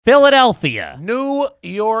Philadelphia, New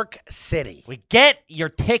York City. we get your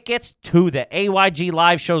tickets to the AYG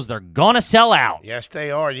live shows. They're going to sell out. Yes, they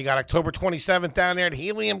are. You got October 27th down there at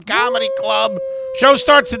Helium Comedy Club. Show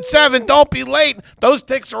starts at 7. Don't be late. Those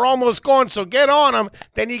tickets are almost gone, so get on them.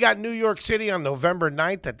 Then you got New York City on November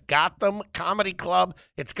 9th at Gotham Comedy Club.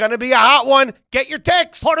 It's going to be a hot one. Get your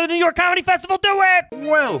tickets. Part of the New York Comedy Festival, do it!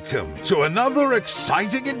 Welcome to another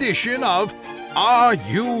exciting edition of Are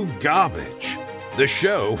You Garbage? The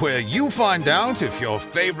show where you find out if your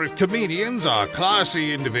favorite comedians are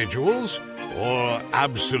classy individuals or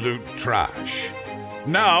absolute trash.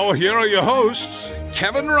 Now, here are your hosts,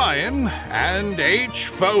 Kevin Ryan and H.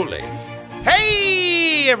 Foley.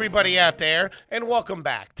 Hey, everybody out there, and welcome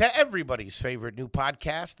back to everybody's favorite new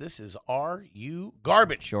podcast. This is Are You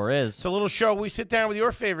Garbage? Sure is. It's a little show. We sit down with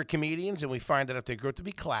your favorite comedians, and we find out if they grow up to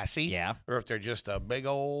be classy, Yeah. or if they're just a big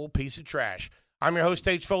old piece of trash. I'm your host,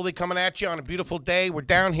 H. Foley, coming at you on a beautiful day. We're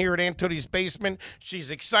down here at Aunt Tootie's basement. She's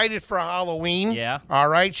excited for Halloween. Yeah. All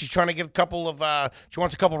right. She's trying to get a couple of, she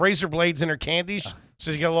wants a couple razor blades in her candies. So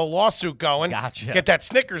you get a little lawsuit going. Gotcha. Get that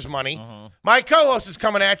Snickers money. My co-host is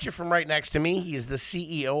coming at you from right next to me. He is the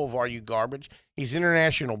CEO of Are You Garbage. He's an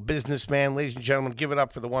international businessman. Ladies and gentlemen, give it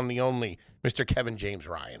up for the one, the only, Mr. Kevin James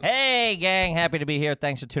Ryan. Hey, gang. Happy to be here.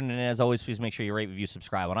 Thanks for tuning in. As always, please make sure you rate, review,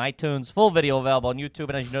 subscribe on iTunes. Full video available on YouTube.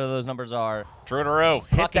 And as you know, those numbers are True to roof.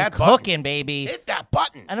 Hit fucking that button. cooking, baby. Hit that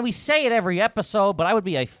button. And we say it every episode, but I would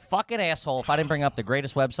be a fucking asshole if I didn't bring up the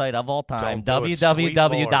greatest website of all time, Don't do it, sweet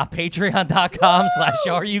Lord.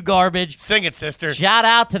 www.patreon.com/areyougarbage. Sing it, sister. Shout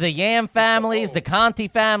out to the Yam families, the Conti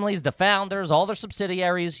families, the founders, all their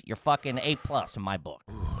subsidiaries. You're fucking A+ in my book.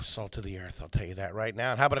 Salt to the earth, I'll tell you that right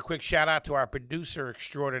now. And how about a quick shout out to our producer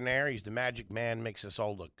extraordinaire? He's the magic man, makes us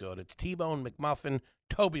all look good. It's T-Bone McMuffin,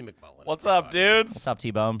 Toby McMullen. What's up, dudes? What's up,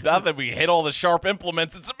 T-Bone? Now that we hit all the sharp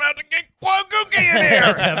implements, it's about to get kooky in here.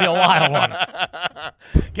 It's going to be a wild one.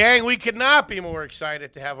 Gang, we could not be more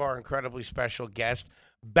excited to have our incredibly special guest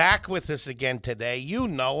back with us again today. You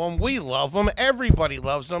know him. We love him. Everybody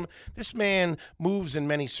loves him. This man moves in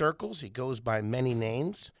many circles. He goes by many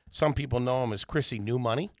names. Some people know him as Chrissy New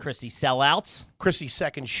Money, Chrissy Sellouts, Chrissy's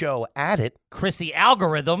second show at it, Chrissy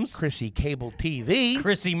Algorithms, Chrissy Cable TV.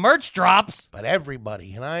 Chrissy Merch Drops. But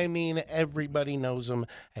everybody, and I mean everybody, knows him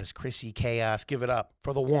as Chrissy Chaos. Give it up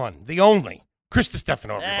for the one, the only, Chris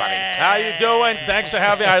DiStefano, everybody. How you doing? Thanks for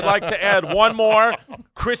having me. I'd like to add one more.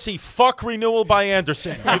 Chrissy, fuck renewal by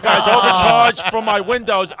Anderson. You guys overcharged for my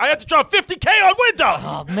windows. I had to drop $50K on windows.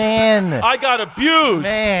 Oh, man. I got abused.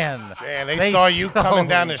 Man. Man, they saw you coming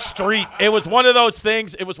down the street. It was one of those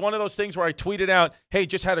things. It was one of those things where I tweeted out, "Hey,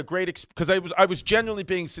 just had a great because I was genuinely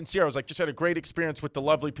being sincere. I was like, just had a great experience with the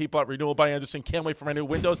lovely people at Renewal by Anderson. Can't wait for my new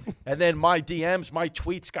windows." And then my DMs, my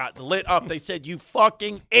tweets got lit up. They said, "You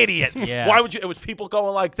fucking idiot! Yeah. Why would you?" It was people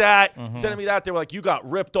going like that, sending me that. They were like, "You got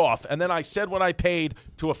ripped off." And then I said what I paid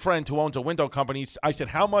to a friend who owns a window company. I said,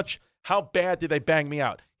 how bad did they bang me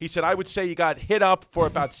out? He said, I would say you got hit up for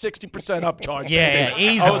about 60% upcharge. Yeah,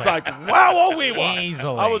 easily. I was like, wow, oh, we won.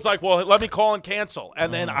 Easily. I was like, well, let me call and cancel.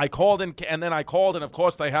 And then I called, and of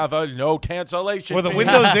course, they have a no cancellation Were the fee.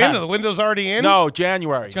 windows in? Are the windows already in? No,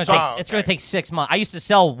 January. It's going to take 6 months. I used to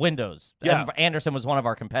sell windows. Yeah. And Anderson was one of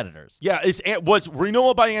our competitors. Yeah, was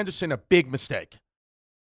Renewal by Anderson a big mistake?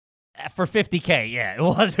 For $50K, yeah. It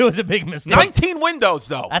was a big mistake. 19 windows,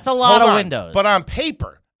 though. That's a lot Hold of on. windows. But on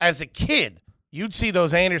paper, as a kid, you'd see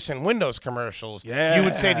those Anderson Windows commercials. Yeah. You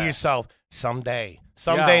would say to yourself, someday,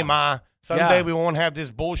 Yeah. Ma, someday Yeah. we won't have this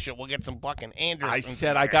bullshit. We'll get some fucking Anderson. I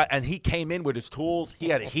said and he came in with his tools. He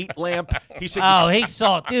had a heat lamp. He said, oh, he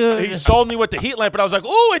saw, dude. he sold me with the heat lamp, and I was like,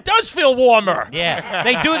 ooh, it does feel warmer. Yeah,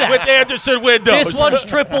 they do that. With Anderson windows. This one's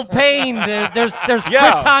triple pane. There's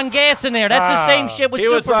Yeah. krypton gas in there. That's the same shit with He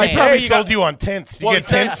was Superman. like, Probably Hey, you sold got- you on tints. You Well, get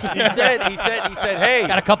tints? he said, hey.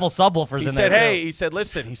 Got a couple subwoofers He in said, there. hey, too. he said,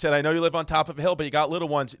 listen, he said, I know you live on top of a hill, but you got little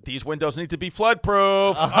ones. These windows need to be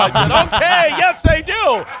flood-proof. I said, okay, yes, they do.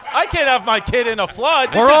 I can't have my kid in a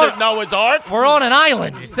flood. This isn't Noah's Ark. We're on an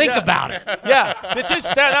island. Just think about it. Yeah, this is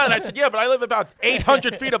Staten Island. I said, yeah, but I live about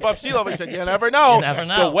 800 feet above sea level. He said, you never know. You never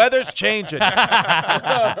know. The weather's changing.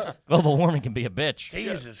 Global warming can be a bitch.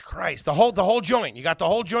 Jesus Christ. The whole joint. You got the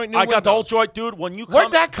whole joint new I got the whole windows. joint, dude. When you come,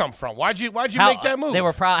 Where'd that come from? Why'd you make that move? They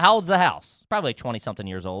were how old's the house? Probably 20-something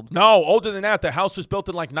years old. No, older than that. The house was built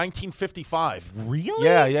in like 1955. Really?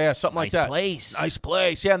 Yeah, something like Nice that. place. Nice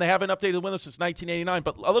place. Yeah, and they haven't updated the windows since 1989.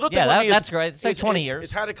 But a little thing Yeah, with me that's great. It's like 20 years.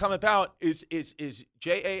 Is how to come about is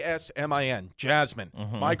Jasmin, Jasmine,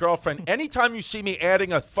 my girlfriend. Anytime you see me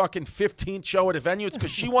adding a fucking 15th show at a venue, it's because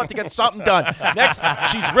she wanted to get something done. Next,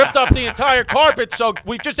 she's ripped up the entire carpet, so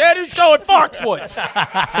we just added a show at Foxwoods.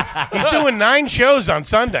 He's doing 9 shows on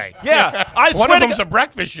Sunday. Yeah, One of them's a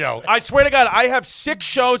breakfast show. I swear to God, I have 6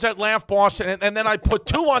 shows at Laugh Boston, and then I put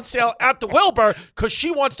 2 on sale at the Wilbur because she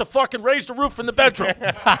wants to fucking raise the roof in the bedroom.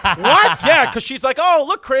 What? Yeah, because she's like, oh,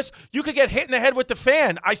 look, Chris, you could get hit in the head with the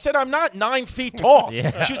fan. I said, I'm not 9 feet tall.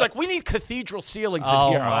 Yeah. She was like, we need cathedral ceilings in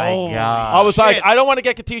Oh here. my Oh, God. I was like, shit. I don't want to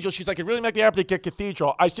get cathedral. She's like, it really make me happy to get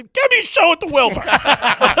cathedral. I said, give me a show at the Wilbur.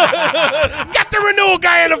 Get the renewal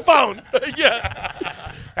guy on the phone.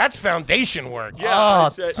 Yeah. That's foundation work. Yeah. I Oh,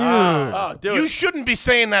 said, dude. oh, dude. You shouldn't be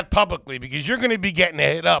saying that publicly because you're going to be getting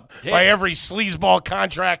hit up by every sleazeball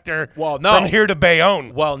contractor Well, no. from here to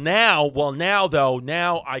Bayonne. Well, now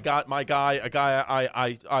I got my guy, a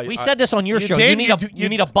guy We said this on your you show. did? You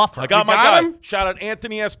need a buffer. I got my got guy. him? Shout out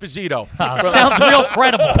Anthony Esposito. Sounds real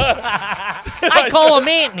credible. I call him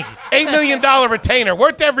Anthony. $8 million retainer,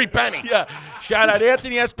 worth every penny. Yeah. Shout out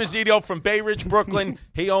Anthony Esposito from Bay Ridge, Brooklyn.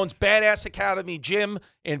 He owns Badass Academy Gym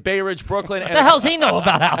in Bay Ridge, Brooklyn. What the hell's he know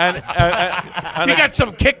about houses? You got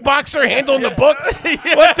some kickboxer handling the books?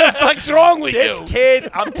 What the fuck's wrong with This you? kid,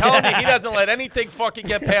 I'm telling you, he doesn't let anything fucking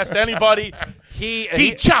get past anybody.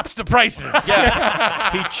 He chops the prices.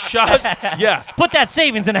 yeah. He shot. Yeah. Put that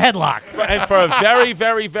savings in a headlock. And for a very,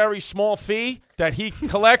 very, very small fee that he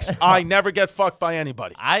collects, I never get fucked by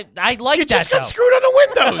anybody. I like You that, just got though. screwed on the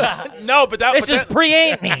windows. No, but that This is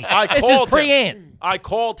pre-Anthony. This is pre-Ant. I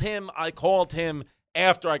called him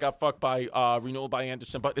after I got fucked by Renewal by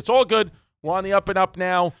Anderson. But it's all good. We're on the up and up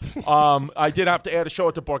now. I did have to add a show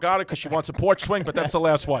at the Borgata because she wants a porch swing, but that's the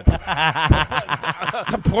last one.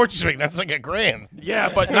 The porch swing, that's like $1,000.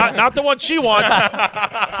 Yeah, but not the one she wants.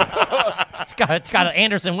 It's got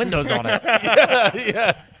Anderson windows on it.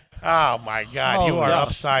 Yeah. Oh, my God. Oh, You are no.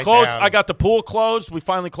 upside Closed. down. I got the pool closed. We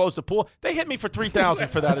finally closed the pool. They hit me for $3,000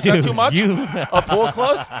 for that. Is Dude, that too much? A pool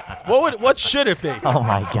closed? What should it be? Oh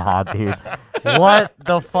my God, dude! What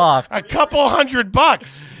the fuck? a couple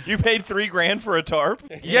 $100. You paid $3,000 for a tarp?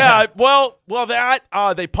 Yeah. Well, that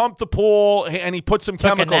they pumped the pool and he put some Took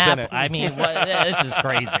a chemicals nap. in it. I mean, this is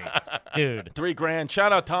crazy, dude. $3,000.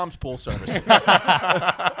 Shout out Tom's Pool Service.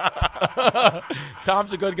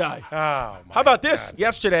 Tom's a good guy. Oh, my How about this? God.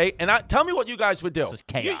 Yesterday, and tell me what you guys would do. This is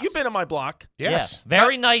chaos. You've been in my block. Yes. Yeah.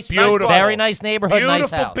 Very nice. Beautiful. Very nice neighborhood. Beautiful nice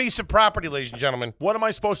house. piece of property, ladies and gentlemen. What am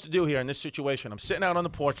I supposed to do here in this situation? I'm sitting out on the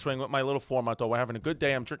porch swing with my little 4-month-old. We're having a good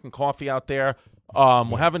day. I'm drinking coffee out there.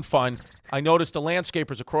 We're having fun. I noticed the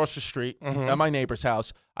landscapers across the street at my neighbor's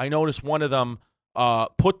house. I noticed one of them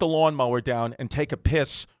put the lawnmower down and take a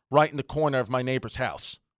piss right in the corner of my neighbor's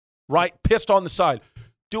house. Right? Pissed on the side.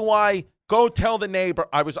 Do I go tell the neighbor?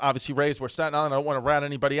 I was obviously raised where Staten Island. I don't want to rat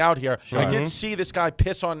anybody out here. Sure. I did see this guy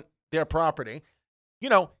piss on their property. You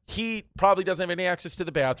know, he probably doesn't have any access to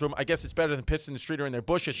the bathroom. I guess it's better than pissing in the street or in their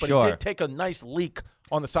bushes. But Sure. he did take a nice leak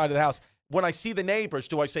on the side of the house. When I see the neighbors,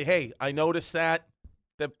 do I say, hey, I noticed that?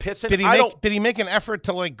 The pissing? Did he make an effort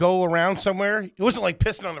to like go around somewhere? It wasn't like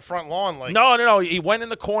pissing on the front lawn. Like No. He went in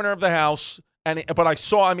the corner of the house, but I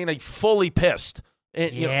saw, he fully pissed.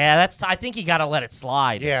 You know, Yeah, I think you got to let it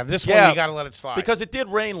slide. yeah, this Yeah. one you got to let it slide. because it did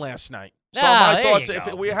rain last night. So Ah, my there thoughts, you if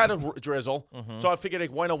go. we had a drizzle, so I figured it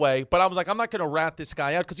went away. But I was like, I'm not going to rat this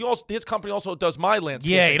guy out because his company also does my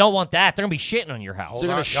landscape. Yeah, you don't want that. They're gonna be shitting on your house. Hold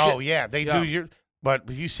they're on. gonna Oh shit. yeah, they Yeah. do. But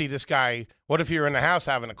if you see this guy, what if you're in the house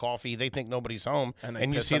having a coffee? They think nobody's home, And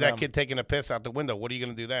and they you piss see on that them. kid taking a piss out the window. What are you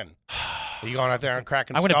going to do then? Are you going out there and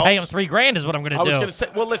cracking I'm gonna skulls? pay him $3,000 is what I'm gonna I was do. going to say,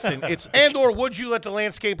 well, listen, it's And or would you let the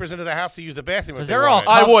landscapers into the house to use the bathroom? If Because they they're all. wanted?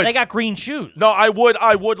 I would. They got green shoes. No, I would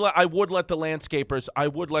let the landscapers. I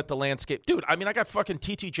would let the landscape. Dude, I got fucking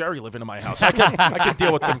TT Jerry living in my house. I can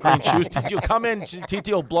deal with some green shoes. You come in, TT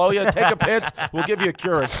will blow you. Take a piss. We'll give you a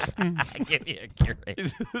cure. I give you a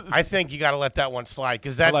curate. I think you got to let that one slide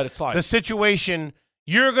because that's Let it slide. the situation.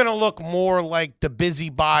 You're going to look more like the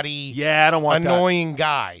busybody, Yeah, I don't want annoying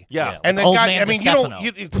guy. Yeah. And the Old guy, man I mean, you don't.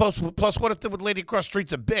 DiStefano. Plus, what if the lady across the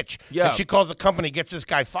street's a bitch? Yeah. And she calls the company, gets this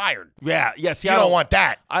guy fired. Yeah. Yes. You don't want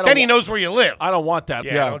that. I don't Then he wa- knows where you live. I don't want that.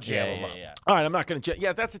 Yeah, Yeah. don't jam him up. Yeah. All right, I'm not going to.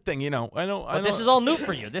 Yeah, that's the thing. You know, I know. But this is all new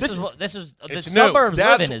for you. This is the It's new. suburbs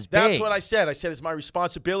living is big. That's what I said. I said it's my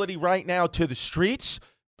responsibility right now to the streets,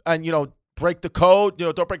 and break the code.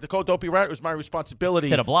 Don't break the code. Don't be right. It was my responsibility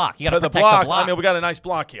To the block. You got to to the protect block. the block. I mean, we got a nice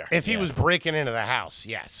block here. If he was breaking into the house,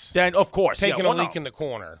 yes. Then of course, Taking yeah, a well, leak no. in the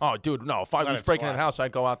corner. Oh, dude, no. If I Let was it breaking in slide. the house,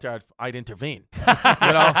 I'd go out there. I'd intervene.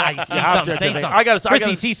 I see You have something. to Say intervene. something. I gotta-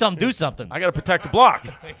 Chrissy, see something. Do something. I got to protect the block.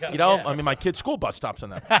 I mean, my kid's school bus stops on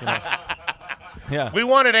that. Yeah. We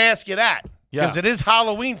wanted to ask you that. Because it is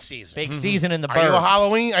Halloween season. Big season in the Are you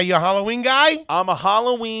burbs. Are you a Halloween guy? I'm a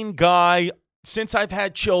Halloween guy. Since I've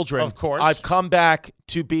had children, Of course. I've come back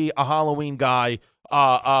to be a Halloween guy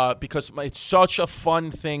because it's such a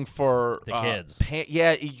fun thing for The kids.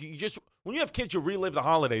 You just when you have kids, you relive the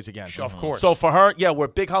holidays again. Of course. So for her, we're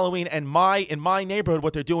big Halloween, and in my neighborhood,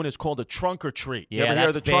 what they're doing is called a trunk or treat. You Yeah, ever hear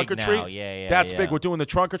of that's the trunk or big treat? now. Yeah, that's yeah. big. We're doing the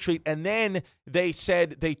trunk or treat, and then they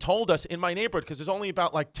told us in my neighborhood because there's only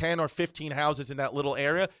about like 10 or 15 houses in that little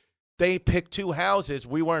area. They picked 2 houses.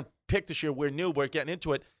 We weren't picked this year. We're new. We're getting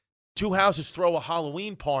into it. 2 houses throw a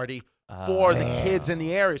Halloween party for the kids in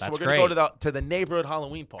the area. So That's we're going to great. go to the neighborhood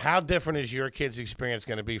Halloween party. How different is your kid's experience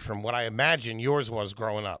going to be from what I imagine yours was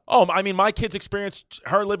growing up? Oh, I mean, my kid's experience,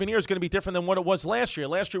 her living here, is going to be different than what it was last year.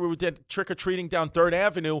 Last year, we did trick-or-treating down 3rd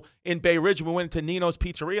Avenue in Bay Ridge. We went to Nino's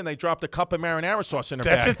Pizzeria, and they dropped a cup of marinara sauce in her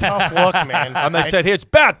That's bag. a tough look, man. And they said, here's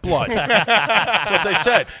bat blood. That's what they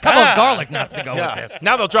said. Couple of garlic nuts to go with this.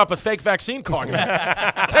 Now they'll drop a fake vaccine card.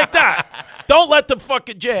 Take that. Don't let them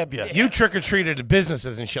fucking jab you. You trick-or-treated at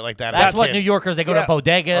businesses and shit like that. That's as a what kid. New Yorkers, they go Yeah. to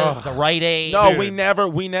bodegas, the Rite Aid. No, Dude.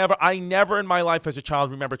 I never in my life as a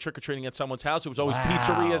child remember trick-or-treating at someone's house. It was always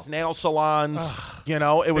pizzerias, nail salons.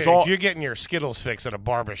 It was Dude, all. if you're getting your Skittles fix at a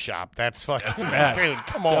barber shop, that's fucking dude.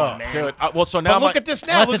 Come on, man. Dude, well, so now But look at this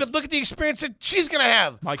now. Unless Look at the experience that she's gonna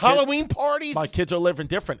have. My kid- Halloween parties. my kids are living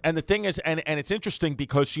different. And the thing is, and it's interesting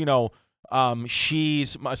because,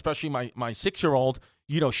 she's, especially my 6-year-old,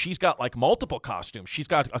 she's got like multiple costumes. She's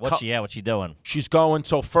got What's she doing? she's going.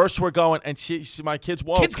 So first we're going, and my kids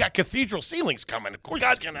woke. Kid's got cathedral ceilings coming. Of course,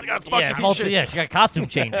 she's gonna have Yeah, she got costume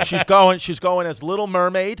changes. She's going as Little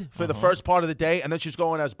Mermaid for the first part of the day, and then she's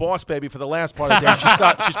going as Boss Baby for the last part of the day. She's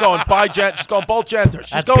going she's going both genders.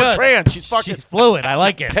 She's That's going good. trans. She's fucking She's fluid. I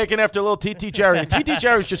like it. taking after little TT Jerry. And TT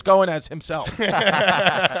Jerry's just going as himself.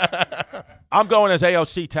 I'm going as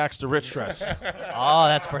AOC tax to rich dress. It's Oh,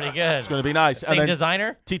 that's pretty good. going to be nice. Same And then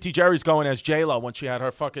designer? TT Jerry's going as J-Lo when she had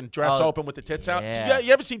her fucking dress Oh, open with the tits out. yeah.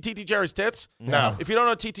 You ever seen TT Jerry's tits? No. If you don't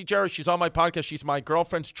know TT Jerry, she's on my podcast. She's my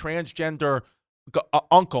girlfriend's transgender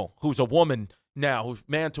uncle, who's a woman now, who's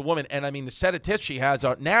man to woman. And I mean, the set of tits she has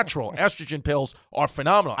are natural. Estrogen pills are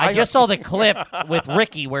phenomenal. I just saw the clip with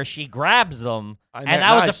Ricky where she grabs them, I and know,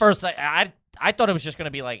 that was the nice. first. I thought it was just going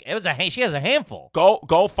to be like she has a handful.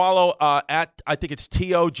 Go follow at I think it's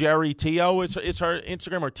T.O. Jerry T.O. is her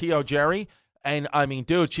Instagram, or T.O. Jerry. And I mean,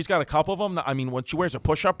 dude, she's got a couple of them. I mean, when she wears a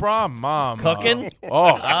push-up bra, mom, Cooking?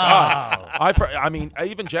 oh God! I mean,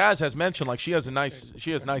 even Jazz has mentioned like she has nice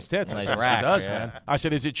tits. Nice I said, rack, she does, yeah. man. I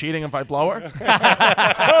said, is it cheating if I blow her?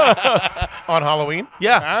 on Halloween.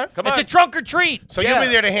 Yeah, Huh? come It's on. a trunk or treat. So Yeah. you'll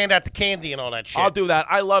be there to hand out the candy and all that shit. I'll do that.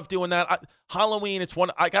 I love doing that. Halloween, it's one.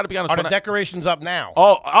 I got to be honest. Are the when decorations up now?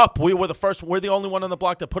 up. We were the first. We're the only one on the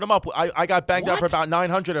block that put them up. I got banged out for What? about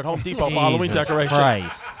 900 at Home Depot for Halloween Jesus decorations.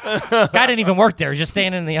 Christ. Guy didn't even work there. He was just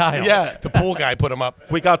standing in the aisle. Yeah, The pool guy put them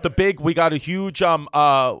up. we got a huge You have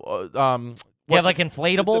what's like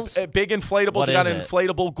inflatables? big inflatables. What We got is an it?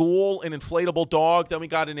 inflatable ghoul, an inflatable dog. Then we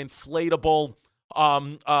got an inflatable,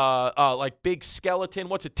 like big skeleton.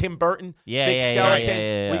 What's it? Tim Burton. Yeah, big yeah, yeah, skeleton. yeah,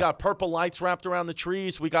 yeah, yeah. We got purple lights wrapped around the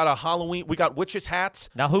trees. We got a Halloween. We got witches' hats.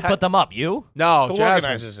 Now, who put them up? You? No, Who Jasmine.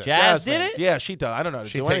 organizes it? Jazz Jasmine. did it? Yeah, she does. I don't know. How to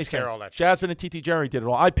She do takes anything. care of all that shit. Jasmine and TT Jerry did it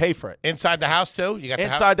all. I pay for it. Inside the house too. You got the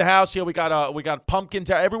Inside the house, yeah, we got pumpkins.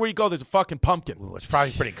 Everywhere you go, there's a fucking pumpkin. Ooh, it's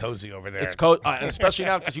probably pretty cozy over there. It's and especially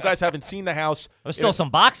now because you guys haven't seen the house. There's still some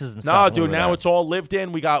boxes and No, stuff. when dude. we were Now there. it's all lived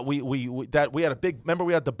in. We got we had a big. Remember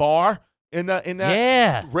we had the bar in that.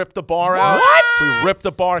 Yeah. Ripped the bar out. What? We ripped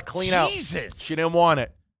the bar clean out. Jesus. She didn't want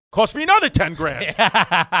it. Cost me another $10,000.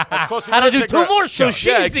 That's cost me Had to another do 10 two grand. more So shows. she's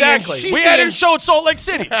Yeah, the exactly. she's We the had en- a show in Salt Lake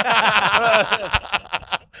City.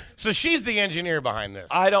 So she's the engineer behind this.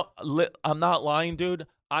 I'm not lying, dude.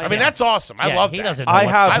 I mean, that's awesome. I Yeah, love he that. doesn't know I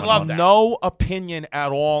what's have going I love on. that. no opinion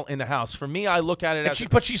at all in the house. For me, I look at it as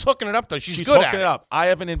But she's hooking it up though. She's she's good hooking at it up. I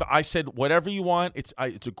haven't. I said whatever you want. It's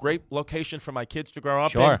a great location for my kids to grow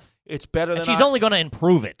up Sure. in. It's better than And she's only going to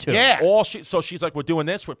improve it, too. Yeah. So she's like, we're doing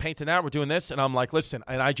this, we're painting that, we're doing this, and I'm like, listen,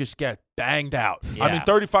 and I just get banged out. I Yeah. mean,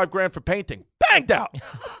 $35,000 for painting, banged out.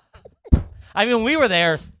 I mean, when we were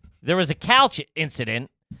there was a couch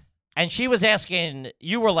incident, and she was asking,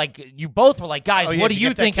 you both were like, guys, Oh, you what had do to you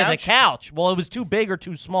get that think of the couch? couch? Well, it was too big or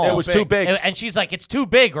too small. It was too big. And she's like, it's too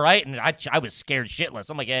big, right? And I was scared shitless.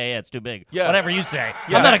 I'm like, yeah, it's too big. Yeah. Whatever you say.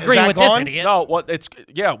 Yeah. I'm not Is agreeing that with this gone? idiot. No, what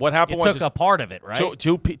happened You was took a part of it, right?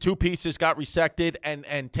 two pieces got resected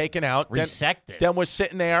and taken out. Resected? Then we're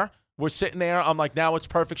sitting there. We're sitting there. I'm like, now it's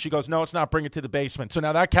perfect. She goes, no, it's not. Bring it to the basement. So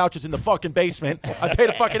now that couch is in the fucking basement. I paid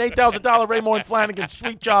a fucking $8,000 Raymond Flanagan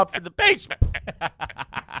sweet job for the basement.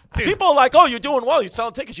 People are like, oh, you're doing well. You're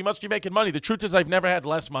selling tickets. You must be making money. The truth is I've never had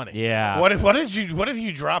less money. Yeah. What have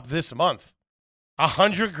you dropped this month?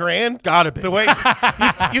 $100,000? Gotta be. The way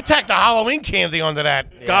you tacked the Halloween candy onto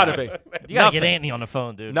that. Gotta be. You gotta get Anthony on the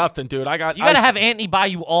phone, dude. Nothing, dude. You gotta have Anthony buy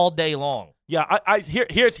you all day long. Yeah,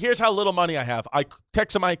 here's how little money I have. I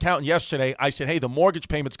texted my accountant yesterday. I said, hey, the mortgage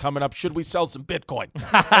payment's coming up. Should we sell some Bitcoin?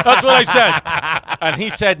 That's what I said. And he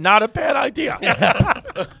said, not a bad idea.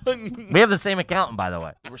 We have the same accountant, by the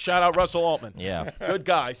way. Shout out Russell Altman. Yeah. Good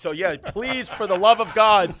guy. So, yeah, please, for the love of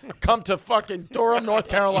God, come to fucking Durham, North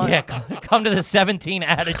Carolina. Yeah, come to the 17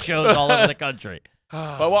 added shows all over the country.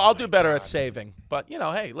 But well, I'll do better at saving. But, you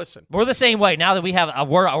know, hey, listen. We're the same way. Now that we have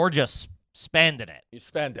we're just spending it. You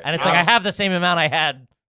spend it. And it's like I have the same amount I had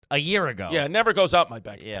a year ago. Yeah, it never goes up my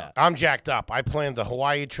bank account. Yeah. I'm jacked up. I planned a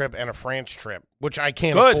Hawaii trip and a France trip, which I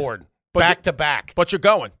can't Good. afford. But Back to back. But you're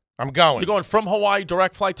going. I'm going. You're going from Hawaii,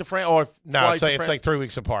 direct flight to France, or No, flight it's to like, France? it's like 3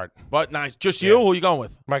 weeks apart. But nice. Just you? Who are you going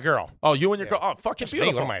with? My girl. Oh, you and your girl. Oh, fucking Me,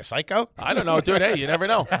 beautiful. what am I, a psycho? I don't know, dude. Hey, you never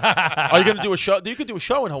know. Are you going to do a show? You could do a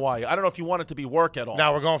show in Hawaii. I don't know if you want it to be work at all.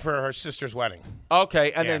 No, we're going for her sister's wedding.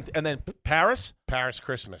 Okay, and Yeah. then Paris? Paris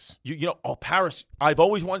Christmas. You know, Paris. I've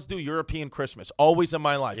always wanted to do European Christmas. Always in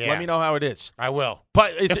my life. Yeah. Let me know how it is. I will.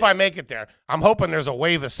 But If I make it there. I'm hoping there's a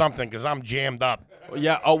wave of something because I'm jammed up.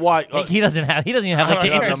 yeah. Oh, why? He doesn't even have like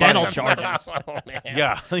the I don't know. incidental charges.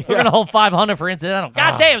 Yeah. We're gonna hold 500 for incidental.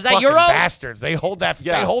 God damn, is that Fucking euro? bastards. They hold that.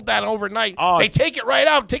 Yeah. They hold that overnight. Oh. They take it right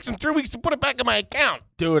out. It takes them 3 weeks to put it back in my account.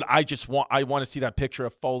 Dude, I want to see that picture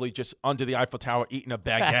of Foley just under the Eiffel Tower eating a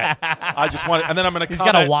baguette. I just want it, and then I'm gonna. He's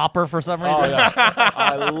got a Whopper for some reason. Oh yeah,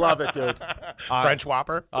 I love it, dude. French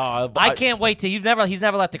Whopper. I can't wait to. He's never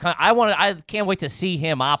left the country. I can't wait to see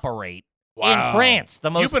him operate Wow. in France. The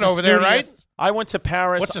most. You've been over there, right? studious- I went to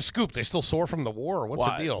Paris. What's the scoop? They still sore from the war? Or what's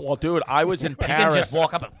the deal? Well, dude, I was in You can Paris. just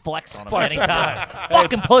walk up and flex on him anytime.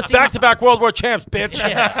 Fucking pussy. Back-to-back World War champs, bitch.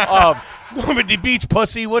 Normandy Beach,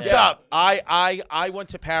 pussy. What's up? I went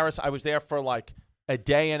to Paris. I was there for like a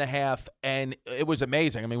day and a half, and it was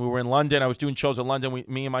amazing. I mean, we were in London. I was doing shows in London.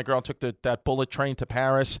 Me and my girl took that bullet train to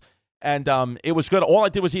Paris. And it was good. All I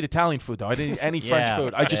did was eat Italian food, though. I didn't eat any French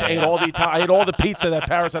food. I just ate all the I ate all the pizza that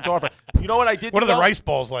Paris had to offer. You know what I did? What are the though? rice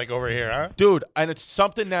balls like over here, huh? Dude, and it's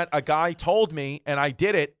something that a guy told me, and I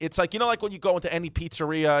did it. It's like, you know, like when you go into any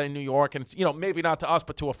pizzeria in New York, and it's, you know, maybe not to us,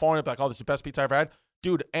 but to a foreigner, like, oh, this is the best pizza I've ever had.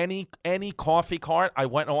 Dude, any coffee cart, I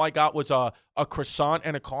went, all I got was a croissant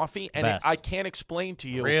and a coffee, and Best. I can't explain to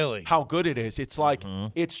you Really? how good it is. It's like,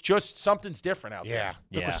 it's just something's different out Yeah. there.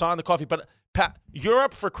 The Yeah. croissant and the coffee. But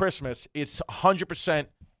Europe for Christmas is 100%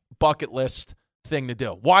 bucket list thing to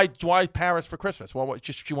do. Why Paris for Christmas? Well, what,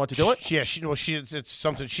 just she want to do it? Yeah, it's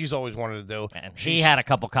something she's always wanted to do. And he had a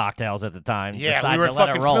couple cocktails at the time. Yeah, decided we were to let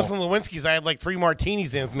fucking it roll. Smith and Lewinsky's. I had like 3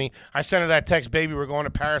 martinis in with me. I sent her that text, baby, we're going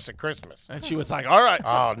to Paris at Christmas. And she was like, all right.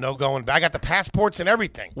 Oh, no going back. I got the passports and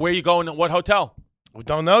everything. Where you going? What hotel? We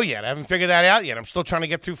don't know yet. I haven't figured that out yet. I'm still trying to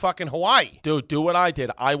get through fucking Hawaii. Dude, do what I did.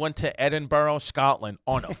 I went to Edinburgh, Scotland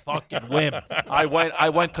on a fucking whim. I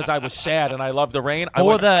went because I was sad and I loved the rain.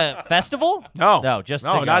 For the festival? No, just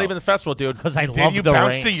no, to not go. even the festival, dude. Because I Did love you the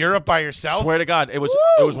bounce rain. to Europe by yourself? Swear to God, it was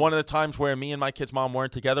one of the times where me and my kid's mom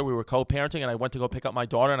weren't together. We were co-parenting, and I went to go pick up my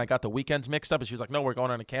daughter, and I got the weekends mixed up. And she was like, "No, we're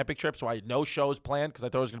going on a camping trip." So I had no shows planned because I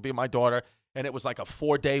thought it was going to be my daughter, and it was like a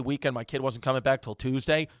 4-day weekend. My kid wasn't coming back till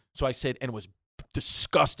Tuesday, so I said, and it was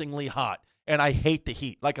disgustingly hot. And I hate the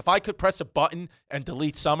heat. Like, if I could press a button and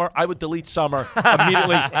delete summer, I would delete summer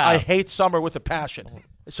immediately. I hate summer with a passion.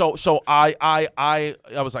 So I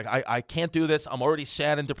was like, I can't do this. I'm already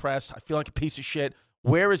sad and depressed. I feel like a piece of shit.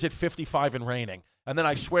 Where is it 55 and raining? And then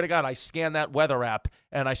I swear to God, I scanned that weather app,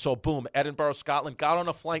 and I saw, boom, Edinburgh, Scotland. Got on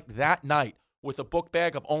a flight that night with a book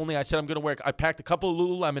bag of only, I said I'm going to wear, I packed a couple of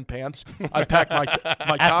Lululemon pants. I packed my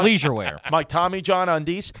Athleisure wear. my Tommy John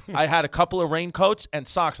undies. I had a couple of raincoats and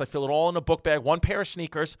socks. I filled it all in a book bag, 1 pair of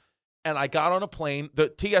sneakers, and I got on a plane.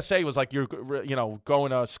 The TSA was like, you're,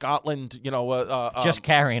 going to Scotland, Just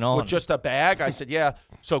carrying on. with just a bag. I said, yeah.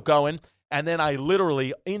 So going. And then I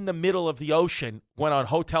literally, in the middle of the ocean, went on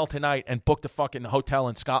Hotel Tonight and booked a fucking hotel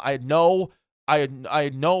in Scotland. I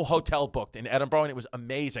had no hotel booked in Edinburgh, and it was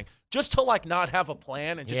amazing. Just to, like, not have a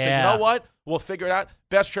plan and just say, you know what? We'll figure it out.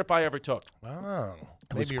 Best trip I ever took. Wow.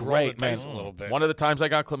 It was Maybe roll great, the man. dice a little bit. One of the times I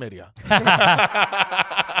got chlamydia.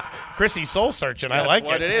 Chrissy soul searching. I like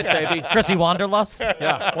what it. it is, baby. Chrissy Wanderlust?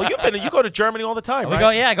 Yeah. Well, you go to Germany all the time, We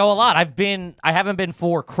right? I go a lot. I haven't been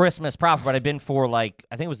for Christmas proper, but I've been for, like,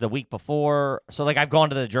 I think it was the week before. So, like, I've gone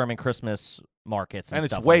to the German Christmas markets, And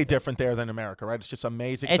it's stuff way like that. different there than America, right? It's just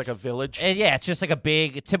amazing. It's like a village. Yeah, it's just like a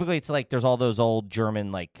big. Typically, it's like there's all those old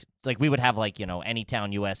German like we would have like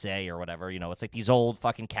Anytown USA or whatever. It's like these old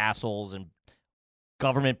fucking castles and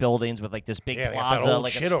government buildings with like this big Yeah, they got that plaza, old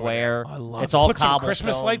like a shit over there. square. I love It's all Put some cobblestone.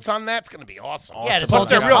 Christmas lights on that. It's going to be awesome. Yeah, it's Plus, all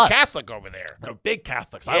they're just real nuts. Catholic over there. They're big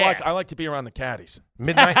Catholics. Yeah. I like to be around the caddies.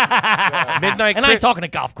 Midnight, midnight, And I ain't talking to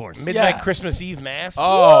golf course. midnight Yeah. Christmas Eve mass.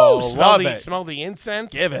 Oh, Woo! Smell love the it. smell the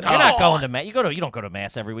incense. Give it You're up. not going to mass. You don't go to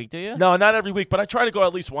mass every week, do you? No, not every week, but I try to go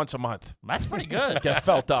at least once a month. That's pretty good. Get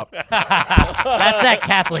felt up. That's that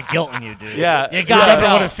Catholic guilt in you, dude. Yeah. You Yeah. gotta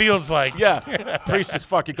Remember what go. it feels like. Yeah. Priest is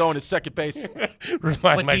fucking going to second base.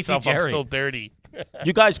 Remind With myself T.T. I'm Jerry. still dirty.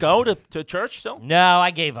 You guys go to church still? No,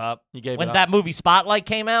 I gave up. You gave when it up? that movie Spotlight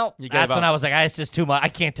came out. You gave That's when up. I was like, it's just too much. I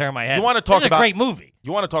can't turn my head. You wanna talk This is about- a great movie.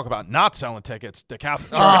 You want to talk about not selling tickets? The Catholic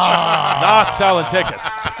Church not selling tickets.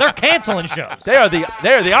 They're canceling shows. They are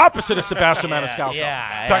the opposite of Sebastian Maniscalco.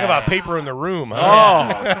 Yeah. Talk yeah. about paper in the room, huh?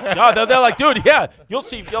 Oh God, they're like, dude, yeah, you'll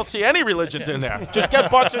see any religions in there. Just get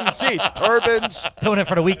butts in the seats, turbans. Doing it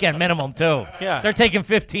for the weekend minimum too. Yeah. They're taking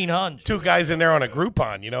 1,500. Two guys in there on a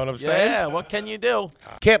Groupon. You know what I'm saying? Yeah, what can you do?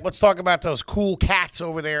 Kip, let's talk about those cool cats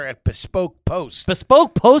over there at Bespoke Post.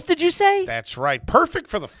 Bespoke Post, did you say? That's right. Perfect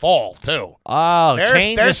for the fall, too. Oh,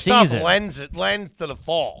 change Their of stuff season. lends to the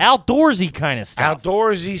fall. Outdoorsy kind of stuff.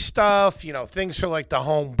 Outdoorsy stuff, things for like the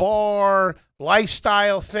home bar,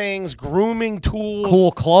 lifestyle things, grooming tools.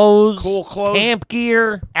 Cool clothes. Cool clothes. Camp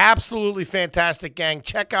gear. Absolutely fantastic, gang.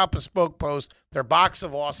 Check out Bespoke Post. Their box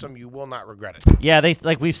of awesome. You will not regret it. Yeah, they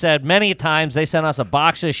like we've said many times, they sent us a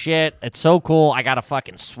box of shit. It's so cool. I got a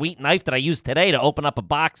fucking sweet knife that I used today to open up a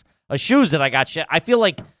box of shoes that I got shit. I feel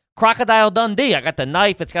like Crocodile Dundee. I got the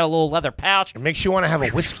knife. It's got a little leather pouch. It makes you want to have a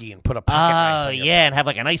whiskey and put a pocket knife Oh, in your yeah, and have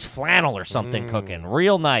like a nice flannel or something cooking.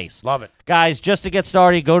 Real nice. Love it. Guys, just to get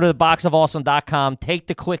started, go to theboxofawesome.com. Take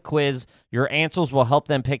the quick quiz. Your answers will help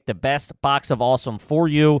them pick the best box of awesome for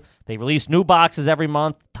you. They release new boxes every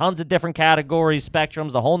month, tons of different categories,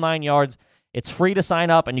 spectrums, the whole 9 yards. It's free to sign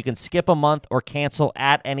up, and you can skip a month or cancel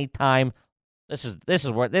at any time. This is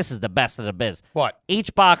the best of the biz. What?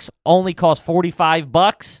 Each box only costs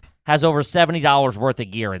 $45. Has over $70 worth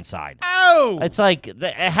of gear inside. Oh! It's like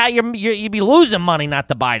how you'd be losing money not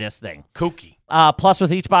to buy this thing. Kooky. Plus,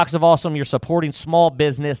 with each box of awesome, you're supporting small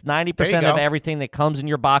business. 90% There you of go. everything that comes in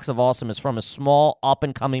your box of awesome is from a small,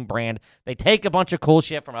 up-and-coming brand. They take a bunch of cool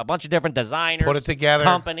shit from a bunch of different designers, Put it together.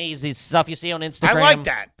 companies, these stuff you see on Instagram. I like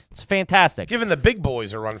that. It's fantastic. Giving the big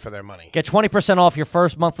boys a run for their money. Get 20% off your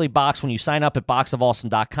first monthly box when you sign up at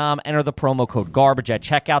boxofawesome.com. Enter the promo code GARBAGE at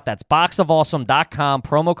checkout. That's boxofawesome.com,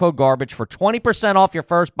 promo code GARBAGE for 20% off your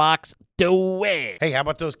first box. Do it. Hey, how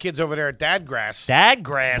about those kids over there at Dadgrass?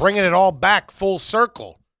 Dadgrass. Bringing it all back full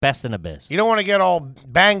circle. Best in the biz. You don't want to get all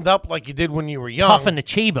banged up like you did when you were young. Puffing the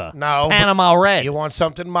Chiba. No, but Panama Red. You want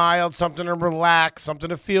something mild, something to relax, something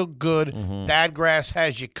to feel good. Dadgrass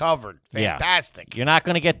has you covered. Yeah. Fantastic. You're not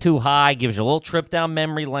going to get too high. Gives you a little trip down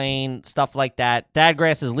memory lane, stuff like that.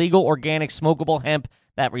 Dadgrass is legal, organic, smokable hemp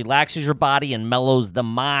that relaxes your body and mellows the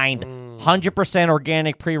mind. 100%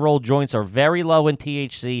 organic pre-rolled joints are very low in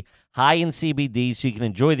THC, high in CBD, so you can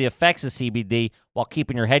enjoy the effects of CBD while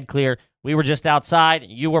keeping your head clear. We were just outside.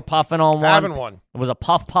 You were puffing on one. Having one. It was a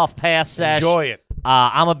puff pass sesh. Enjoy it.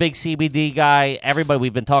 I'm a big CBD guy. Everybody,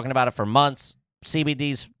 we've been talking about it for months.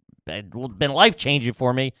 CBD's been life-changing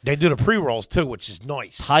for me. They do the pre-rolls, too, which is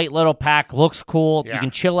nice. Tight little pack, looks cool. Yeah. You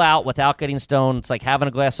can chill out without getting stoned. It's like having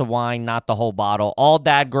a glass of wine, not the whole bottle. All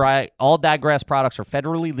Dadgrass products are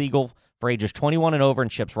federally legal for ages 21 and over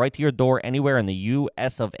and ships right to your door anywhere in the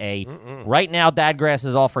U.S. of A. Right now, Dadgrass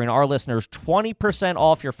is offering our listeners 20%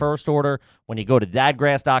 off your first order when you go to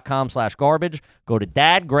dadgrass.com/garbage. Go to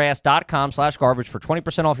dadgrass.com/garbage for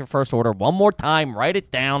 20% off your first order. One more time, write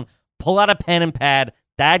it down, pull out a pen and pad,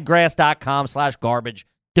 dadgrass.com/garbage.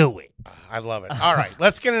 Do it. I love it. All right,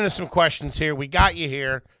 let's get into some questions here. We got you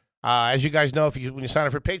here. As you guys know, when you sign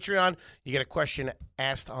up for Patreon, you get a question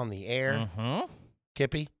asked on the air. Mm-hmm.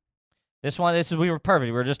 Kippy? We were perfect.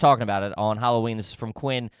 We were just talking about it on Halloween. This is from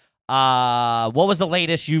Quinn. What was the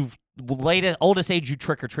oldest age you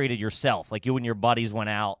trick-or-treated yourself? Like you and your buddies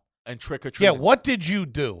went out. And trick or treat. Yeah, what did you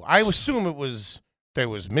do? I assume there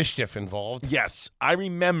was mischief involved. Yes, I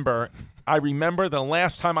remember the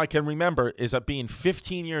last time I can remember is at being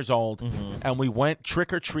 15 years old, and we went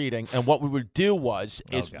trick-or-treating, and what we would do was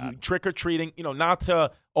trick-or-treating, not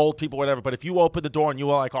to old people, whatever, but if you opened the door and you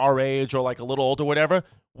were like our age or like a little older, whatever,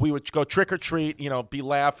 we would go trick-or-treat, be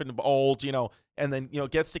laughing old, and then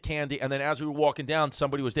gets the candy, and then as we were walking down,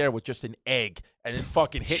 somebody was there with just an egg, and it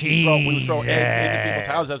fucking hit me. We would throw eggs into people's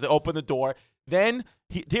houses as they open the door. Then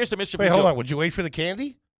here's the mischief. Wait, hold on. Would you wait for the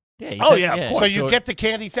candy? Yeah, of course. So you get the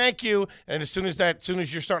candy, thank you, and as soon as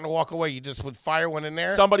you're starting to walk away, you just would fire one in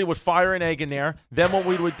there. Somebody would fire an egg in there. Then what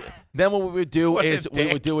we would do is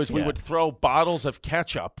we would throw bottles of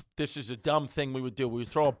ketchup. This is a dumb thing we would do. We would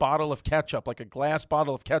throw a bottle of ketchup, like a glass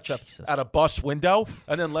bottle of ketchup, at a bus window,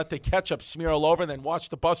 and then let the ketchup smear all over, and then watch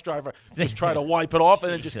the bus driver just try to wipe it off,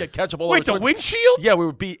 and then just get ketchup all over. Wait, the windshield? Yeah, we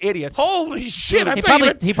would be idiots. Holy shit!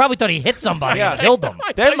 He probably thought he hit somebody and killed them.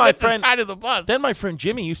 Then my friend, side of the bus. Then my friend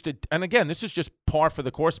Jimmy used to, and again, this is just par for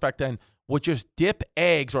the course back then, would just dip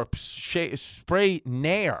eggs or spray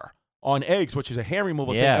Nair on eggs, which is a hair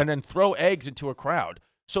removal thing, and then throw eggs into a crowd.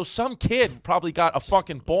 So some kid probably got a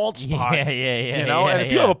fucking bald spot. And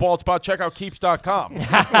if you have a bald spot, check out keeps.com.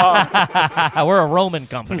 We're a Roman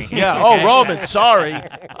company. Roman, sorry.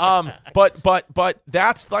 But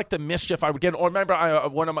that's like the mischief I would get. Or remember,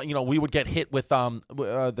 we would get hit with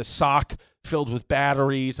the sock filled with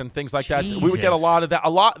batteries and things like that. We would get a lot of that.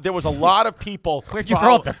 There was a lot of people. Where'd you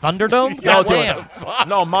grow up? The Thunderdome? No, dude.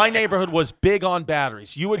 No, my neighborhood was big on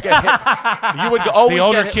batteries. You would get hit. You would always the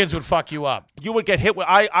older kids would fuck you up. You would get hit with.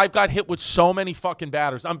 I've got hit with so many fucking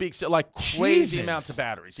batteries. I'm being like crazy amounts of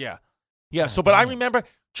batteries. Yeah. So, but I remember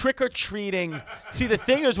trick-or-treating. See, the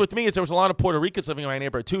thing is with me is there was a lot of Puerto Ricans living in my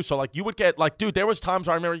neighborhood too. So like you would get dude, there was times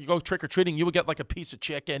where I remember you go trick-or-treating, you would get like a piece of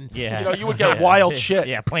chicken. Yeah. You would get wild shit.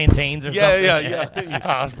 Yeah, plantains or something. Yeah.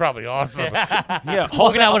 Oh, it's probably awesome.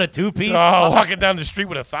 Walking out with a two-piece. Walking down the street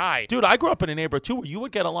with a thigh. Dude, I grew up in a neighborhood too where you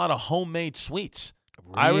would get a lot of homemade sweets.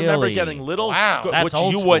 I remember getting little, which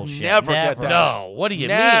you would never get that. No, what do you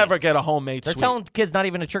mean? Never get a homemade They're sweet. telling kids not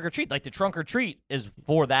even to trick or treat. Like the trunk or treat is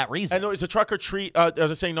for that reason. And is a trunk or treat? Are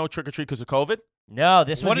they saying no trick or treat because of COVID? No,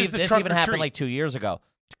 this even happened treat? like 2 years ago.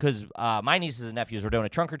 Because my nieces and nephews were doing a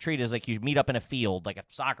trunk or treat. Is like you meet up in a field, like a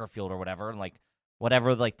soccer field or whatever, and like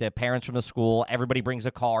whatever, like the parents from the school, everybody brings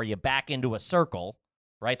a car. You back into a circle,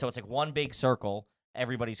 right? So it's like one big circle.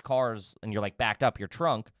 Everybody's cars, and you're like backed up your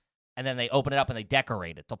trunk. And then they open it up and they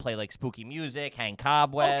decorate it. They'll play like spooky music, hang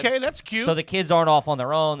cobwebs. Okay, that's cute. So the kids aren't off on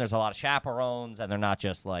their own. There's a lot of chaperones, and they're not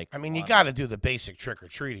just like. I mean, you got to do the basic trick or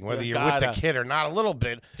treating, whether you're with the kid or not. A little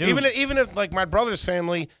bit, Dude. even if like my brother's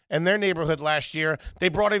family and their neighborhood last year, they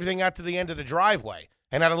brought everything out to the end of the driveway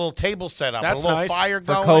and had a little table set up, That's and a little nice. fire For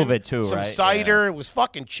going, COVID too, some right? cider. It was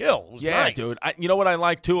fucking chill. It was nice. Dude. You know what I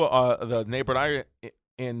like too? The neighborhood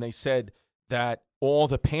they said that all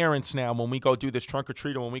the parents now, when we go do this trunk or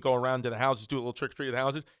treat, and when we go around to the houses, do a little trick or treat at the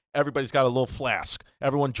houses, everybody's got a little flask.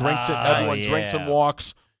 Everyone drinks it. Everyone drinks and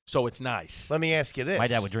walks. So it's nice. Let me ask you this: My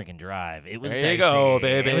dad would drink and drive. It was There you go,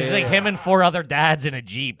 dicey. baby. It was like him and 4 other dads in a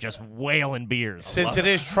Jeep just wailing beers. since it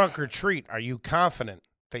is trunk or treat, are you confident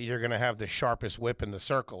that you're going to have the sharpest whip in the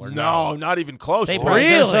circle? Or No, not even close. They to probably, it.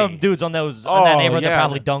 there's Really? some dudes on those Oh, on that neighborhood yeah. that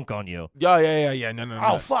probably dunk on you. Yeah. No.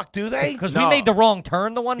 Oh fuck, do they? Because No. we made the wrong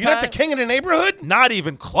turn the one You're time. not the king of the neighborhood. Not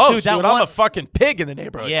even close, Dude, that dude. I'm one- a fucking pig in the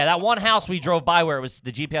neighborhood. Yeah, that one house we drove by where it was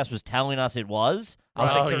the GPS was telling us it was. I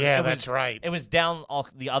was Oh, like, yeah, it that's was- right. It was down off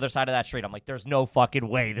the other side of that street. I'm like, there's no fucking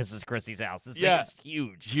way this is Chrissy's house. This Yeah. thing is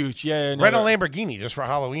huge. Huge. Yeah. Rent a Lamborghini just for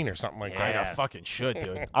Halloween or something like I that. fucking should,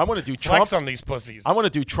 dude. I want to do Trump. Flex on these pussies. I want to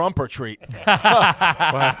do Trump or treat. When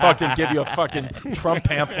I fucking give you a fucking Trump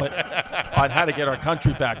pamphlet on how to get our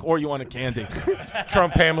country back, or you want a candy.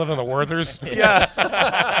 Trump Pamela and the Werthers. Yeah.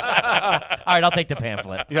 All right, I'll take the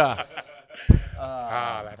pamphlet. Yeah.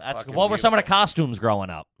 That's fucking What were some of the beautiful. costumes growing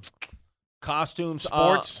up? Costumes.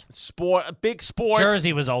 Sports? Big sports.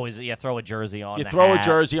 Jersey was always throw a jersey on. You a throw a hat,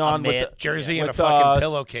 jersey on with mitt. the Jersey and a with, fucking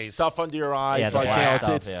pillowcase. Stuff under your eyes. Yeah, the like, black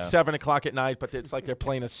it's stuff, yeah. 7 o'clock at night, but it's like they're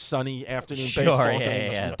playing a sunny afternoon Sure, baseball yeah, game.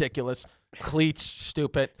 It's yeah. ridiculous. Cleats,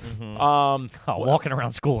 stupid. Oh, walking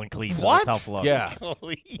around school in cleats What? is a tough look. Yeah.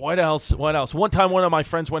 Please. What else? One time, one of my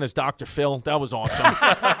friends went as Dr. Phil. That was awesome.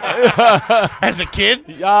 As a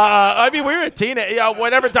kid? I mean, we were a teenager. Yeah,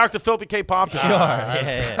 whenever Dr. Phil became popular. Sure.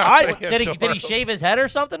 that's Did he shave his head or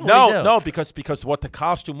something? What'd he do? No, because what the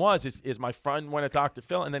costume was is my friend went as Dr.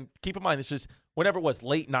 Phil, and then keep in mind this is whenever it was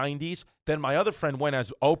late '90s. Then my other friend went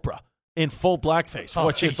as Oprah in full blackface,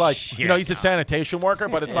 which is like shit. he's a sanitation worker,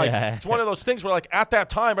 but it's like Yeah. it's one of those things where like at that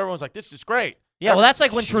time everyone's like, this is great. Yeah, well, that's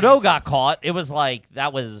like when Trudeau got caught. It was like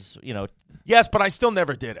that was Yes, but I still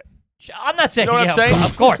never did it. I'm not saying. You know what I'm saying?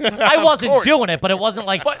 Of course, I wasn't course. doing it, but it wasn't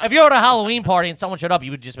like if you were at a Halloween party and someone showed up,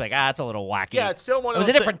 you would just be like, it's a little wacky. Yeah, it's still one It of was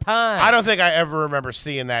a those different time. I don't think I ever remember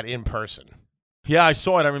seeing that in person. Yeah, I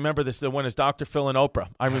saw it. I remember this. The one is Dr. Phil and Oprah.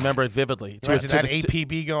 I remember it vividly. Imagine that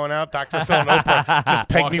APB going out, Dr. Phil and Oprah just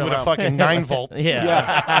pegged me Walking with a around. fucking 9-volt.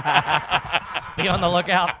 Yeah. Be on the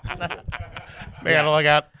lookout. Man, look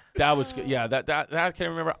out. That was good. Yeah, that I can't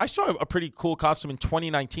remember. I saw a pretty cool costume in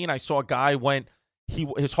 2019. I saw a guy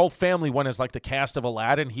his whole family went as like the cast of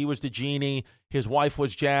Aladdin. He was the genie. His wife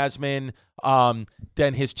was Jasmine.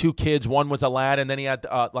 Then his 2 kids, one was Aladdin. Then he had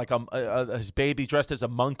his baby dressed as a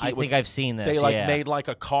monkey. I think I've seen this. They made like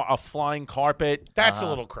a flying carpet. That's a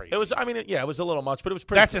little crazy. It was. I mean, it was a little much, but it was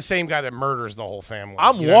pretty. That's the same guy that murders the whole family.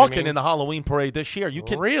 I'm You know what I walking mean? in the Halloween parade this year. You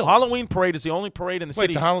can Really? Halloween parade is the only parade in the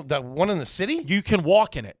Wait, city. the one in the city? You can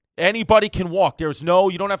walk in it. Anybody can walk. You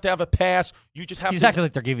don't have to have a pass. You just have He's to. acting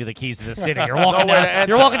like they're giving you the keys to the city. You're walking Nowhere to down.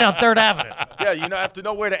 enter. You're walking down 3rd Avenue. Yeah, you have to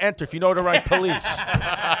know where to enter if you know the right police.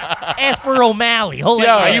 Ask for O'Malley. He'll let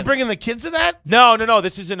Yeah, you Are in. you bringing the kids to that? No.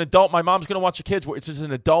 This is an adult. My mom's gonna watch the kids. This is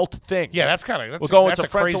an adult thing. Yeah, that's kind of We're going that's to a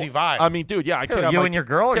friends. crazy vibe. I mean, dude, yeah, I can't You have my, and your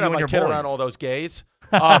girl or can't you have and my your kid boys? around all those gays.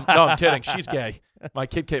 No, I'm kidding. She's gay. My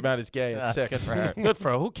kid came out as gay at That's 6. good for her. Good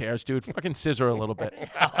for her. Who cares, dude? Fucking scissor a little bit.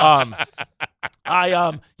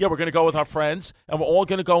 We're gonna go with our friends, and we're all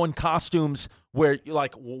gonna go in costumes where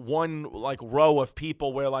like one like row of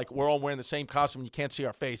people where like we're all wearing the same costume and you can't see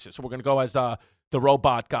our faces. So we're gonna go as the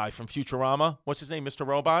robot guy from Futurama. What's his name? Mr.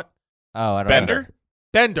 Robot? Oh, I don't know. Bender?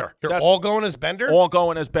 Bender. You're That's all going as Bender? all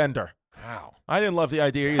going as Bender. Wow. I didn't love the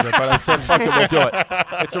idea either, but I said, fuck it, we'll do it.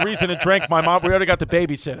 It's a reason to drink. My mom, we already got the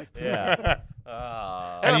babysitting. Yeah.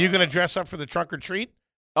 And are you going to dress up for the trunk or treat?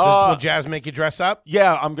 Will Jazz make you dress up?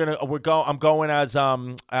 Yeah, I'm going as we're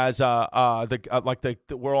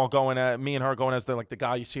all going me and her going as the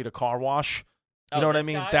guy you see at a car wash. You know what I this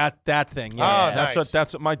mean? guy? That thing. Yeah, Oh, that's nice.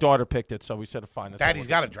 that's what my daughter picked it, so we said fine. Daddy's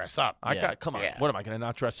got to dress up. Come on. Yeah. What am I going to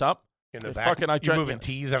not dress up? In the If back. fucking I You dress- moving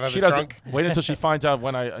teas out of She the doesn't. trunk? Wait until she finds out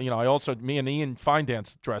when I also me and Ian Fine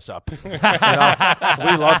Dance dress up. We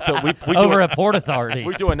love to. We do Over it. at Port Authority.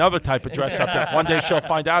 We do another type of dress up that one day she'll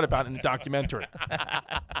find out about in the documentary.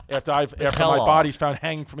 After my tell-all. body's found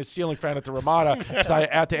hanging from a ceiling fan at the Ramada, because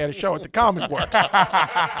I had to add a show at the Comic Works.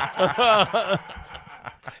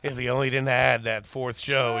 If he only didn't add that 4th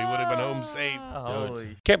show, he would have been home safe.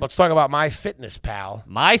 Holy. Okay, let's talk about MyFitnessPal.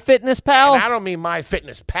 My Fitness Pal? And I don't mean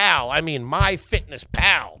MyFitnessPal. I mean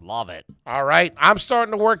MyFitnessPal. Love it. All right? I'm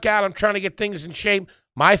starting to work out. I'm trying to get things in shape.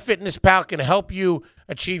 MyFitnessPal can help you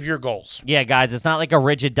achieve your goals. Yeah, guys, it's not like a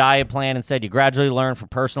rigid diet plan. Instead, you gradually learn from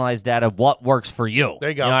personalized data what works for you. There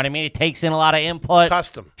you go. You know what I mean? It takes in a lot of input.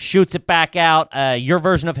 Custom. Shoots it back out. Your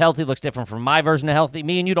version of healthy looks different from my version of healthy.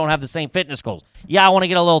 Me and you don't have the same fitness goals. Yeah, I want to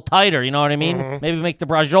get a little tighter. You know what I mean? Maybe make the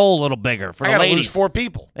brajol a little bigger for I the got to ladies. lose 4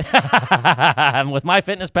 people. And with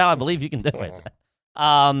MyFitnessPal, I believe you can do it.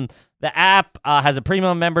 The app has a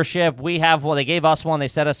premium membership. We have one. They gave us one. They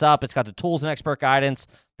set us up. It's got the tools and expert guidance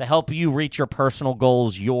to help you reach your personal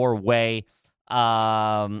goals your way.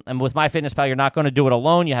 And with MyFitnessPal, you're not going to do it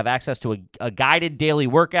alone. You have access to a guided daily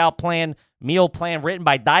workout plan, meal plan written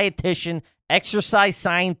by dietitian, exercise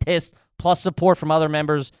scientists, plus support from other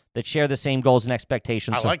members that share the same goals and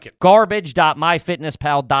expectations. I like it.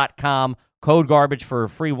 Garbage.myfitnesspal.com. Code GARBAGE for a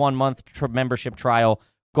free 1-month membership trial.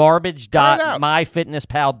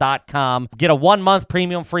 Garbage.myfitnesspal.com. Get a 1-month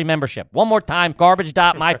premium free membership. One more time,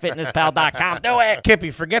 garbage.myfitnesspal.com. Do it.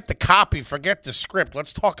 Kippy, forget the copy, forget the script.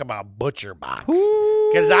 Let's talk about Butcher Box.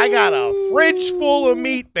 Because I got a fridge full of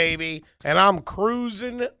meat, baby, and I'm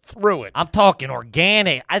cruising through it. I'm talking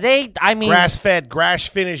organic. Grass-fed,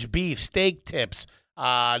 grass-finished beef, steak tips,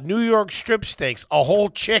 New York strip steaks, a whole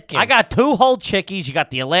chicken. I got 2 whole chickies. You got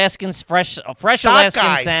the Alaskans, fresh Alaskan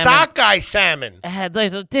salmon. Sockeye salmon.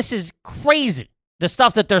 This is crazy. The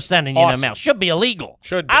stuff that they're sending you in the Awesome. mail should be illegal.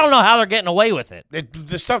 Should be. I don't know how they're getting away with it.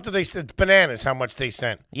 The stuff that they sent, bananas, how much they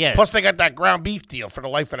sent. Yeah. Plus, they got that ground beef deal for the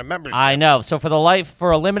life of the membership. I know. So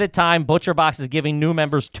for a limited time, Butcher Box is giving new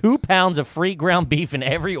members 2 pounds of free ground beef in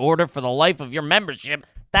every order for the life of your membership.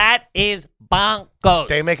 That is bonkers.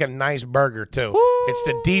 They make a nice burger, too. It's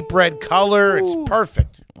the deep red color. It's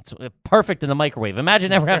perfect. It's perfect in the microwave.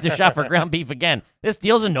 Imagine never having to shop for ground beef again. This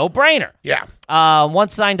deal's a no-brainer. Yeah.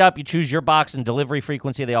 Once signed up, you choose your box and delivery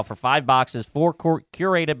frequency. They offer 5 boxes, 4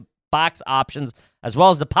 curated box options, as well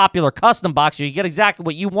as the popular custom box. So you get exactly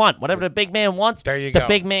what you want. Whatever the big man wants, There you the go.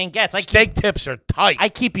 big man gets. Steak tips are tight. I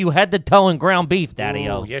keep you head to toe in ground beef,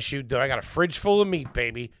 Daddy-o. Ooh, yes, you do. I got a fridge full of meat,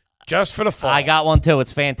 baby, just for the fall. I got one, too.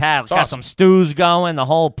 It's fantastic. Got awesome. some stews going, the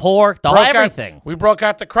whole pork, everything. We broke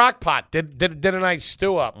out the crock pot. Did a nice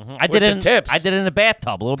stew up. I with did the tips. I did it in the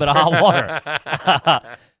bathtub, a little bit of hot water.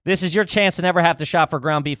 This is your chance to never have to shop for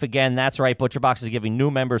ground beef again. That's right. ButcherBox is giving new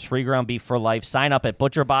members free ground beef for life. Sign up at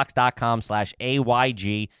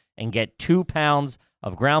butcherbox.com/AYG and get 2 pounds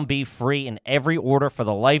of ground beef free in every order for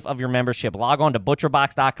the life of your membership. Log on to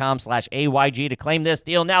butcherbox.com/AYG to claim this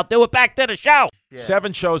deal. Now do it, back to the show.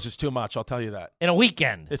 7 shows is too much. I'll tell you that. In a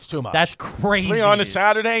weekend. It's too much. That's crazy. 3 on a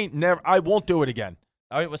Saturday, never. I won't do it again.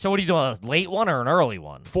 All right, so what are you doing, a late one or an early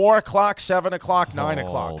one? 4 o'clock, 7 o'clock, 9 Oh,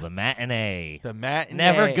 o'clock. the matinee. The matinee.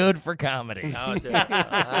 Never good for comedy. No, dude.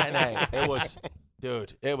 Matinee. It was,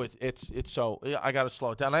 dude. It's so. I got to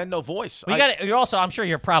slow it down. I had no voice. You're also, I'm sure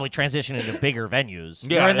you're probably transitioning to bigger venues.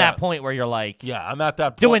 Yeah, You're in yeah. that point where you're like, Yeah, I'm at that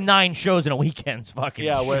point. doing 9 shows in a weekend's fucking.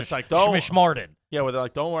 Yeah, where it's like, don't- schmishmarted Yeah, where they're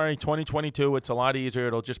like, don't worry, 2022, it's a lot easier.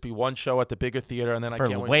 It'll just be 1 show at the bigger theater, and then I for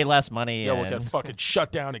can't wait. way less money. Yeah, we'll and get fucking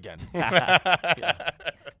shut down again.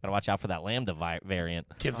 gotta watch out for that Lambda variant.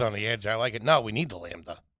 Kids on the edge. I like it. No, we need the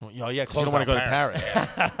Lambda. Oh, yeah, because you Close don't want to go down to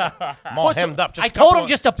Paris. I'm all hemmed up. Just I a told couple him of-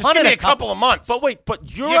 just to Just punt give it me a a couple of months. But wait, but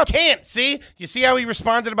you Europe. can't. See? You see how he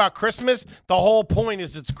responded about Christmas? The whole point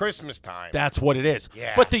is it's Christmas time. That's what it is.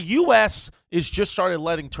 Yeah. But the U.S. is just started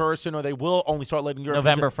letting tourists in, or they will only start letting Europeans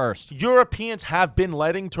November in. 1st. Europeans have been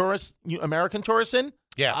letting American tourists in?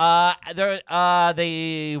 Yes.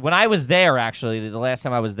 When I was there, actually, the last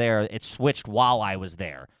time I was there, it switched while I was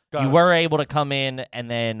there. Got You it. were able to come in and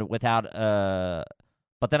then without,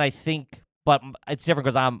 but then I think, but it's different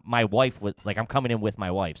because I'm coming in with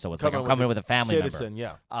my wife, so it's like I'm coming in with a family citizen, member.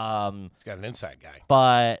 yeah. He's got an inside guy.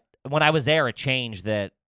 But when I was there, it changed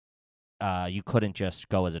that you couldn't just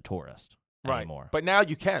go as a tourist Right. anymore. But now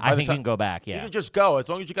you can. I By the think you time- can go back. You Yeah, can just go. As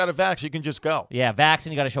long as you got a vax, you can just go. yeah. Vax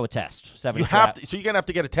and you got to show a test. 70 You have to. So you're going to have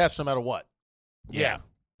to get a test no matter what. Yeah,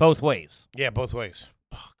 both ways. Yeah, both ways.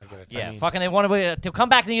 Yeah, fucking. They wanted to come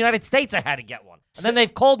back to the United States. I had to get one, and then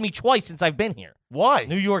they've called me twice since I've been here. Why?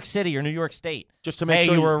 New York City or New York State. Just to make Hey,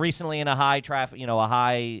 sure you were recently in a high traffic, a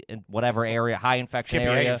high in whatever area, high infection Kippy,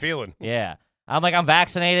 how area. you feeling? Yeah. I'm like, I'm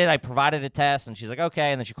vaccinated. I provided a test, and she's like,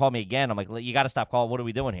 okay. And then she called me again. I'm like, you got to stop calling. What are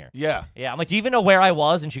we doing here? Yeah. Yeah. I'm like, do you even know where I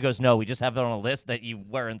was? And she goes, no, we just have it on a list that you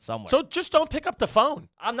were in somewhere. So just don't pick up the phone.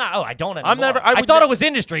 I'm not. Oh, I don't anymore. never- I would thought ne- it was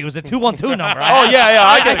industry. It was a 212 number. Oh, yeah.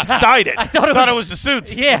 I get excited. I thought I thought it was the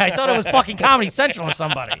suits. Yeah, I thought it was fucking Comedy Central or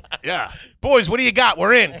somebody. Yeah. Boys, what do you got?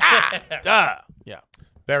 We're in. Ah! Yeah.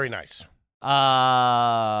 Very nice.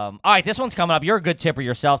 All right, this one's coming up. You're a good tipper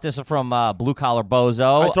yourself. This is from Blue Collar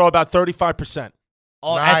Bozo. I throw about 35%.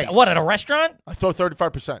 Oh, Nice. at a restaurant? I throw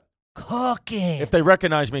 35%. Cooking. If they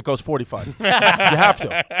recognize me, it goes 45. You have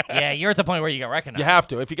to. Yeah, you're at the point where you get recognized. You have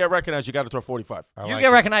to. If you get recognized, you got to throw 45. I You like get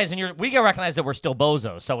it. recognized, and we get recognized that we're still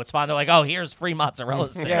bozos, so it's fine. They're like, "Oh, here's free mozzarella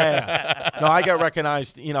sticks." Yeah. No, I get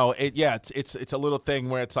recognized. It's a little thing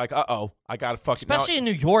where it's like, I got to fucking. Especially in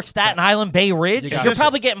New York, Staten Island, Bay Ridge, got you're it.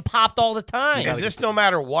 probably getting popped all the time. Is this no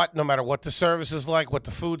matter what the service is like, what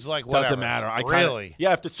the food's like, whatever? Doesn't matter. Really?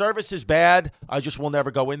 Yeah, if the service is bad, I just will never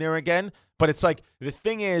go in there again. But it's like, the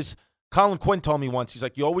thing is, Colin Quinn told me once, he's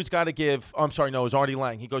like, you always got to give, it was Artie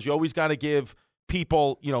Lang. He goes, you always got to give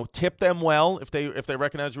people, tip them well if they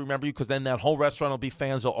recognize and remember you, because then that whole restaurant will be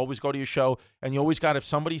fans. They'll always go to your show. And you always got, if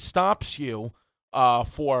somebody stops you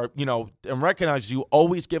and recognizes you,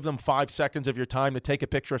 always give them 5 seconds of your time to take a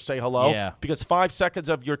picture or say hello. Yeah. Because 5 seconds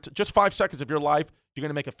of just 5 seconds of your life, you're going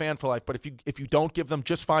to make a fan for life. But if you don't give them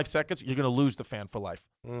just 5 seconds, you're going to lose the fan for life.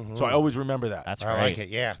 Mm-hmm. So I always remember that. That's I great. like it.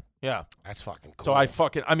 Yeah, Yeah. that's fucking cool.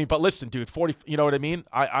 So but listen, dude, 40. You know what I mean?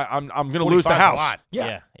 I'm going to lose the 45's a house. lot.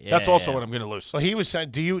 Yeah. Yeah, That's also yeah. what I'm going to lose. So he was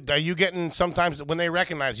saying, are you getting sometimes when they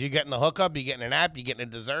recognize you, getting the hookup, you getting an app, you getting a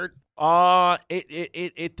dessert,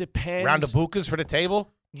 It depends. round of bukas for the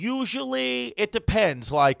table? Usually it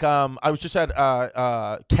depends. Like I was just at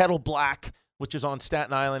Kettle Black, which is on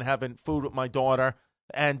Staten Island, having food with my daughter,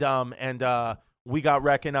 and we got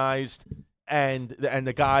recognized. And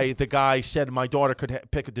the guy said my daughter could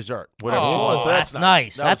pick a dessert, whatever she Oh, wants. So that's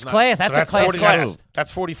nice. That That's was class. nice. That's a class move.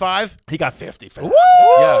 That's 45. He got 50 for that. Woo!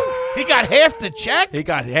 Yeah, He got half the check. he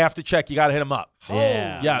got half the check. You got to hit him up.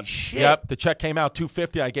 Yeah. Yep. shit. Yep. The check came out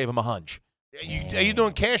 $250. I gave him a hunch. Are you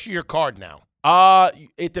doing cash or your card now?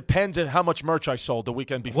 It depends on how much merch I sold the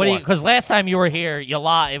weekend before. What do you? Because last time you were here, you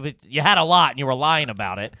had a lot and you were lying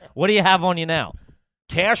about it. What do you have on you now?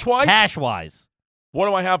 Cash wise? Cash wise. What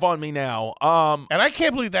do I have on me now? And I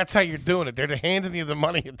can't believe that's how you're doing it. They're handing you the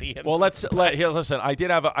money at the end. Well, listen. I did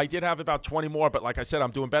have about 20 more, but like I said,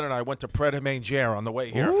 I'm doing better. And I went to Pret a Manger on the way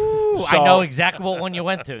here. Ooh, So- I know exactly what one you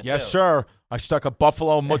went to. Yes, too. sir. I stuck a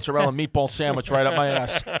buffalo mozzarella meatball sandwich right up my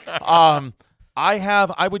ass.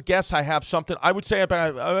 I would guess I have something. I would say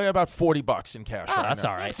about $40 in cash. right That's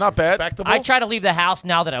now. all right. It's not bad. Respectable. I try to leave the house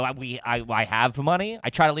now that I have money. I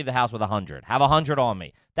try to leave the house with 100. Have 100 on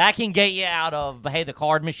me. That can get you out of the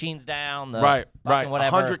card machine's down. Right. Whatever.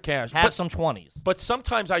 100 cash. Have But- some 20s. But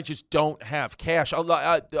sometimes I just don't have cash.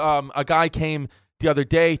 A guy came the other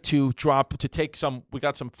day to take some. We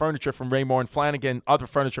got some furniture from Raymore and Flanagan, other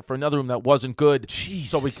furniture for another room that wasn't good.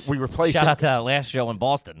 Jesus. So we replaced Shout it. out to that last show in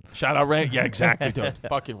Boston. Shout out Ray. Yeah, exactly, dude.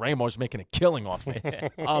 Fucking Raymore's making a killing off me.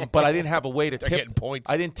 But I didn't have a way to They're tip. getting points.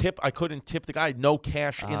 I didn't tip. I couldn't tip the guy. I had no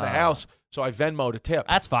cash in the house, so I Venmo'd a tip.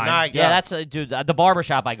 That's fine. Nice. Yeah, that's dude. The barber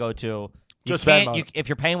shop I go to, you Just can't. Venmo. If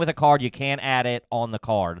you're paying with a card, you can't add it on the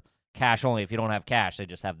card. Cash only. If you don't have cash, they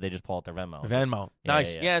just pull out their Venmo. Venmo. Yeah,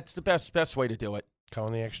 Nice. yeah. Yeah, it's the best way to do it.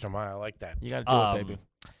 Going the extra mile. I like that. You got to do it, baby.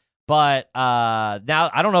 But now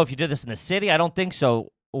I don't know if you did this in the city. I don't think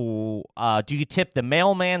so. Ooh, do you tip the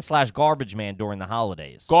mailman / garbage man during the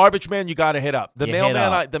holidays? Garbage man, you got to hit up. The You hit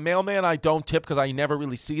mailman, up. the mailman, I don't tip because I never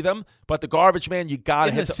really see them. But the garbage man, you got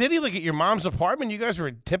to In hit. the city, like at your mom's apartment, you guys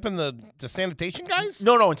were tipping the sanitation guys?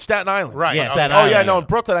 No, in Staten Island. Right. Yeah, okay. Staten Oh yeah, Island. no, in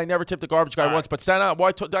Brooklyn, I never tipped the garbage guy All once. right. But Staten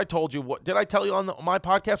Island, I told you what? Did I tell you on my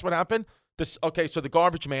podcast what happened? Okay, so the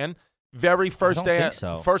garbage man, very first don't day, think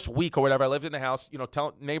so. first week or whatever, I lived in the house.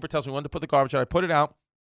 Neighbor tells me when to put the garbage out. I put it out.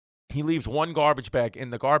 He leaves one garbage bag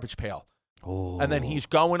in the garbage pail. And then he's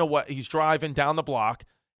going away. He's driving down the block,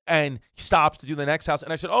 and he stops to do the next house.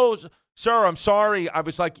 And I said, "Oh, sir, I'm sorry. I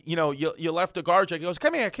was like, you left the garbage." He goes,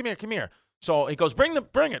 "Come here." So he goes, "Bring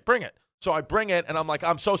it." So I bring it, and I'm like,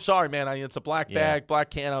 "I'm so sorry, man. It's a black bag, black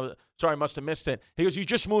can. Sorry, I must have missed it." He goes, "You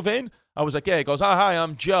just move in?" I was like, "Yeah." He goes, "Hi,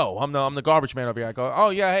 I'm Joe. I'm the garbage man over here." I go, "Oh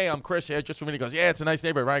yeah, hey, I'm Chris. Yeah, just moved in." He goes, "Yeah, it's a nice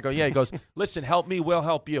neighborhood, right?" I go, "Yeah." He goes, "Listen, help me, we'll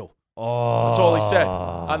help you." Oh, That's all he said.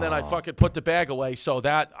 And then I fucking put the bag away. So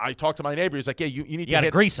that I talked to my neighbor. He's like, "Yeah, you need to gotta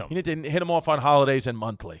grease him. You need to hit him off on holidays and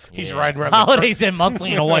monthly." He's riding around the holidays and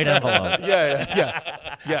monthly in a white envelope.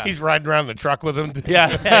 Yeah. He's riding around the truck with him.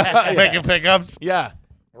 Yeah. Making pickups. Yeah.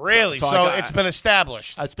 Really? So So, I got- it's been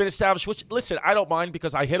established. It's been established. Which, listen, I don't mind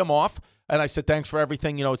because I hit him off and I said, "Thanks for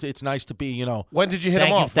everything. It's nice to be, When did you hit Thank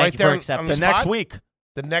him you- off? thank Right you there for on accepting. the the next spot? week."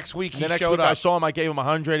 The next week he The next showed week up. I saw him. I gave him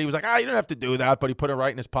 100. He was like, "You don't have to do that," but he put it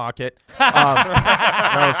right in his pocket.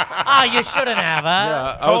 I was- You shouldn't have, huh?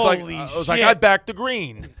 Yeah, I was Holy like, I shit. backed the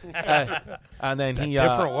green, and then he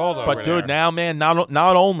different world over But dude, there. now man, not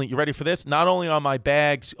only you ready for this? Not only are my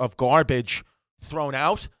bags of garbage thrown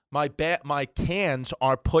out, my cans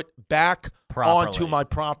are put back Properly. onto my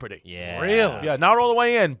property. Yeah. Really? Yeah, not all the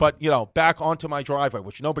way in, but back onto my driveway,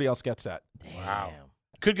 which nobody else gets that. Wow.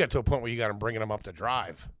 Could get to a point where you got him bringing them up to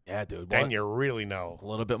drive. Yeah, dude. Then what? you really know A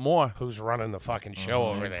little bit more. who's running the fucking show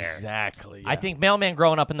over there. Exactly. I think mailman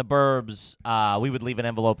growing up in the burbs, we would leave an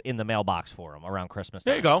envelope in the mailbox for him around Christmas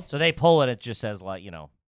time. There you go. So they pull it, it just says, like,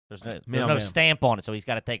 there's no Mailman. stamp on it, so he's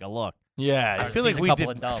got to take a look. Yeah, I I've feel seen like a we couple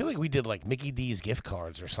did. of I feel dubs. like we did like Mickey D's gift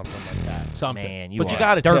cards or something like that. something. Man, you but you are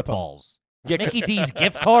got to tip 'em. dirtballs. Yeah, Mickey D's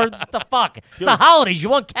gift cards? What the fuck? It's the holidays. You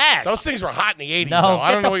want cash. Those things were hot in the 80s, No, though. I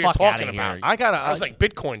get don't know the what you're fuck outta talking here. about. I gotta. I was like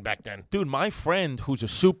Bitcoin back then. Dude, my friend who's a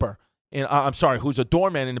super, who's a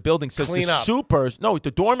doorman in the building says Clean the up. supers. No, the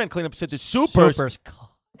doorman cleanup said the supers.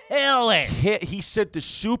 kill it. He said the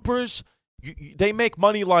supers, they make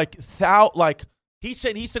money like he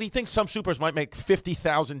said he thinks some supers might make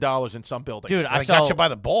 $50,000 in some buildings. Dude, I I got saw you by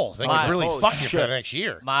the balls. They my- was really holy fucking you for shit. the next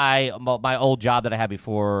year. my old job that I had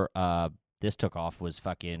before this took off was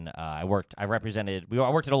fucking. I worked at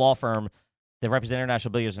a law firm that represented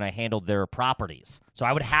international billiards, and I handled their properties. So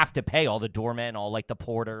I would have to pay all the doormen, all like the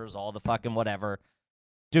porters, all the fucking whatever.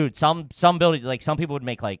 Dude, some buildings, like some people would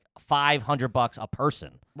make like $500 a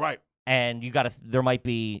person, right. and there might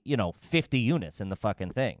be 50 units in the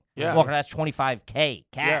fucking thing. Yeah. Walker, that's Yeah. $25K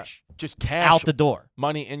cash Just cash out the door.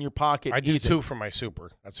 money in your pocket. I do easy. 2 for my super.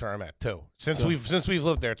 That's where I'm at 2. Since we've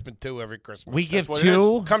lived there, it's been 2 every Christmas. We give what it is.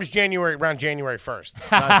 2. comes around January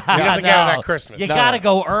 1st. Nice. He doesn't get it at Christmas. You No. gotta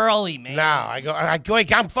go early, man. Now I go.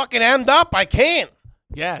 I'm fucking end up. I can't.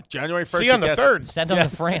 Yeah, January 1st. See you on he the gets it. 3rd. Send them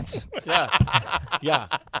to France. Yeah. Yeah.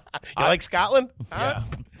 You like Scotland? Huh?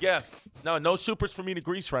 Yeah. No supers for me to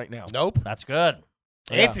Greece right now. Nope. That's good.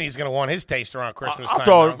 Anthony's gonna want his taste around Christmas I'll time.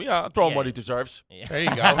 throw though. him. Yeah, I'll throw him Yeah. what he deserves. There you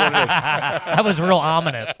go. That was real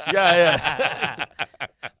ominous. Yeah.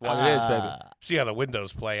 What it is, baby. See how the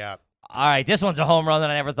windows play out. All right, this one's a home run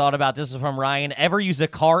that I never thought about. This is from Ryan. Ever use a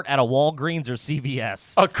cart at a Walgreens or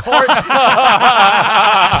CVS? A cart.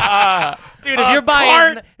 Dude, if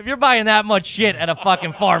you're buying that much shit at a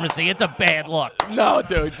fucking pharmacy, it's a bad look. No,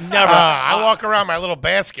 dude, never. I walk around my little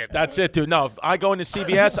basket. That's it, dude. No, if I go into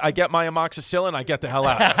CVS, I get my amoxicillin, I get the hell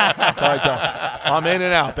out. That's all I do. I'm in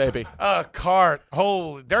and out, baby. Cart.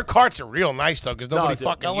 Holy, their carts are real nice though, because nobody dude.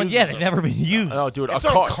 fucking No one uses yet. them. They've never been used. No, dude, It's a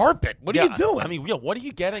on cart. carpet. What are you doing? I mean, what are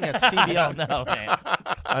you getting at I CVS? don't know, man.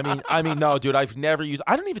 I mean, no, dude. I've never used.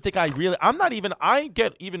 I don't even think I'm not even. I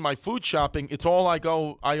get even my food shopping. It's all I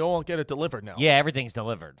all get it delivered now. Yeah, everything's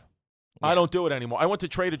delivered. I don't do it anymore. I went to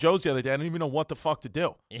Trader Joe's the other day. I didn't even know what the fuck to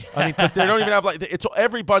do. I mean, because they don't even have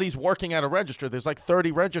everybody's working at a register. There's like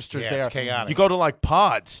 30 registers there. It's chaotic. You go to like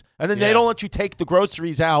pods, and then they don't let you take the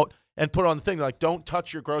groceries out and put on the thing. They're like, don't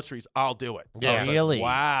touch your groceries. I'll do it. Yeah. I was like, Really?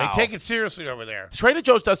 wow. They take it seriously over there. Trader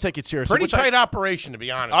Joe's does take it seriously. Pretty which tight operation, to be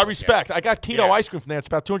honest. I with respect. I got keto Yeah. ice cream from there. It's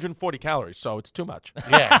about 240 calories, so it's too much.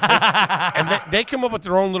 you. Yeah. And they come up with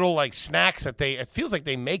their own little like snacks that it feels like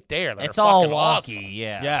they make there. That It's are all fucking wonky, awesome.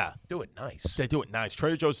 Yeah. Do it nice. They do it nice.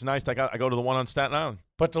 Trader Joe's is nice. I go to the one on Staten Island.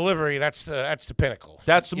 But delivery, that's the pinnacle.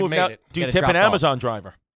 That's the You move. made Now, it. do you Get it tip an dropped off. Amazon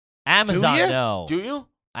driver? Amazon, ya? no. Do you?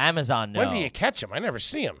 Amazon, no. When do you catch them? I never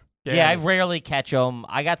see them. Yeah, I rarely catch them.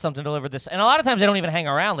 I got something delivered and a lot of times they don't even hang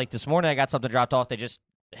around. Like this morning, I got something dropped off. They just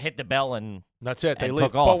hit the bell and That's it. They and leave.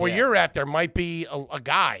 took off. But where yeah. you're at, there might be a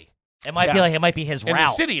guy. It might be Yeah. like it might be his In route.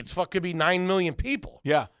 the city, could be 9 million people.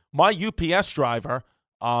 Yeah, my UPS driver.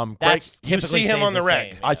 That's You typically see him stays on the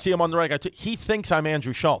reg. same. I see him on the reg. He thinks I'm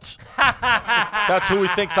Andrew Schultz. That's who he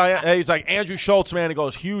thinks I am. He's like, Andrew Schultz, man. He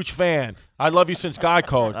goes, huge fan. I love you since Guy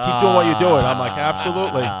Code. Keep doing what you're doing. I'm like,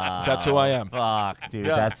 absolutely. That's who I am. Fuck, dude,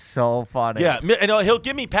 Yeah. that's so funny. Yeah, and he'll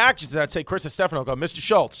give me packages that say Chris and Stefano. Go, Mr.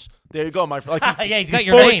 Schultz. There you go, my friend. Like, Yeah, he's got he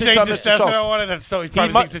your fully name. thinks Say I'm to Mr. Stefano Schultz. on it, that's so he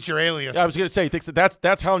probably might- thinks it's your alias. I was gonna say, he thinks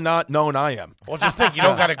that's how not known I am. Well, just think, you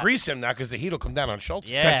don't got to grease him now because the heat will come down on Schultz.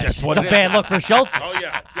 Yeah, That's it's what a it is. bad look for Schultz. Oh,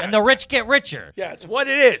 yeah. And the rich get richer. Yeah, it's what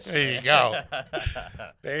it is. There you go.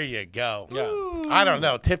 There you go. Yeah. I don't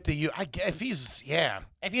know. Tip to you. If he's,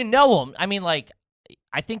 If you know him, I mean, like,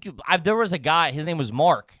 I think there was a guy. His name was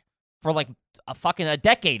Mark for like a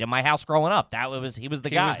decade in my house growing up. He was the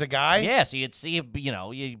He guy. was the guy? Yeah, so you'd see,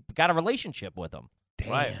 you got a relationship with him. Damn.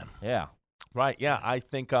 Right. Yeah. Right. Yeah. I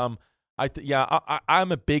think. I'm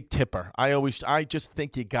a big tipper. I just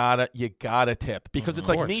think you gotta tip because it's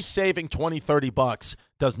like me course. saving $20-$30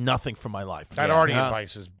 does nothing for my life. That yeah. already Yeah.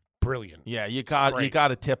 advice is brilliant. Yeah. You got Great.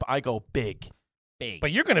 to tip. I go big. Big.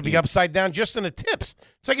 But you're going to be upside down just in the tips.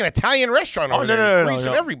 It's like an Italian restaurant over Oh, no, there. no, You're no,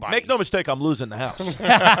 greasing no. everybody. Make no mistake, I'm losing the house.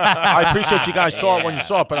 I appreciate you guys saw it when you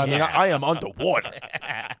saw it, but I mean, I am underwater.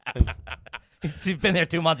 He's been there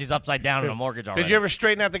 2 months. He's upside down in a mortgage already. Did you ever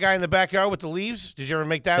straighten out the guy in the backyard with the leaves? Did you ever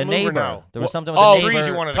make that The move or neighbor. no? There was something with Oh, the neighbor. trees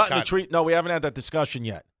you wanted to Cutting the cut. tree. No, we haven't had that discussion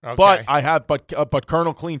yet. Okay. But I have. But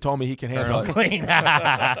Colonel Clean told me he can handle it. Clean.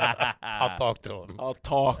 I'll talk to him. I'll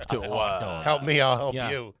talk to Help me, I'll help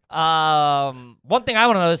Yeah. you. One thing I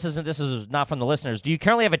want to know. This is not from the listeners. Do you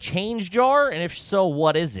currently have a change jar? And if so,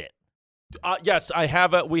 what is it? Yes, I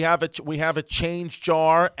have a. We have a change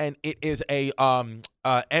jar, and it is a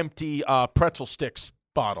empty pretzel sticks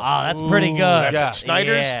bottle. Oh, that's pretty good. That's Yeah. at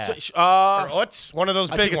Snyder's? Yeah. Or Utz? One of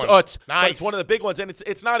those I big think it's ones. Utz, but Nice. it's one of the big ones, and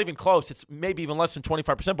it's not even close. It's maybe even less than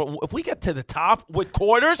 25%. But if we get to the top with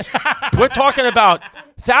quarters, we're talking about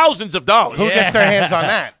thousands of dollars. Who gets their hands on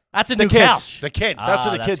that? That's a The new kids. couch. The kids. That's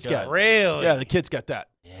what the that's kids good. get. Really? Yeah, the kids get that.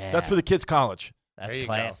 Yeah. That's for the kids' college. That's There you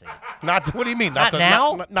classy. Not. What do you mean? Not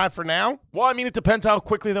now? Not for now? Well, I mean, it depends how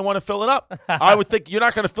quickly they want to fill it up. I would think you're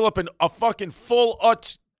not going to fill up a fucking full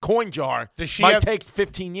Utz coin jar. Does she Might have- take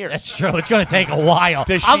 15 years. That's true. It's going to take a while.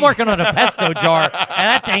 Does I'm she- working on a pesto jar,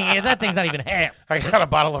 and that thing's not even half. I got a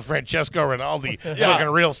bottle of Francesco Rinaldi. It's looking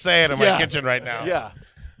real sad in my Yeah. kitchen right now. Yeah.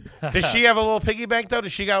 Does she have a little piggy bank though?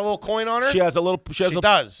 Does she got a little coin on her? She has a little. She has She a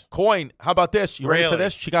does. coin. How about this? You ready for Really?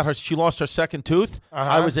 this? She lost her second tooth. Uh-huh.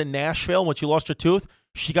 I was in Nashville when she lost her tooth.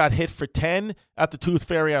 She got hit for 10 at the Tooth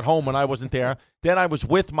Fairy at home when I wasn't there. Then I was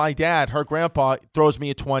with my dad. Her grandpa throws me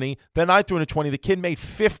a 20. Then I threw in a 20. The kid made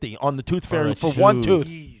 50 on the Tooth Fairy for one tooth.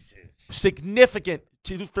 Jesus. Significant.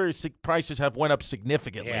 Tooth Fairy prices have went up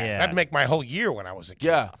significantly. Yeah. Yeah. That'd make my whole year when I was a kid.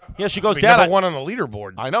 Yeah. Yeah, she goes, Be Dad, number one on the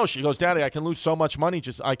leaderboard. I know. She goes, Daddy, I can lose so much money.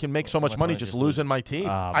 I can make so much money just losing my teeth.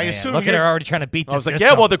 I assume Look at you're- her already trying to beat I the was like, system.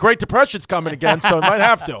 yeah, well, the Great Depression's coming again, so I might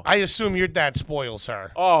have to. I assume your dad spoils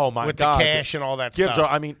her. Oh my with God! the cash and all that Gives stuff.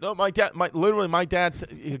 her. I mean, no, my dad. My dad.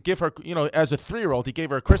 He'd give her. As a 3-year-old, he gave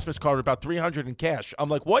her a Christmas card with about $300 in cash. I'm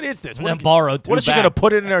like, what is this? And What then are you- borrowed two What is she back. gonna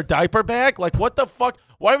put it in her diaper bag? Like, what the fuck?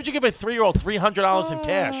 Why would you give a 3-year-old $300 in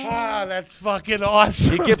cash? Ah, that's fucking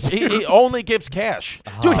awesome. He only gives cash,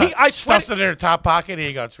 dude. I swear. Stuffs it in her top pocket. Here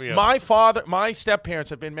you go. It's for you. My step-parents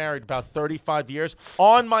have been married about 35 years.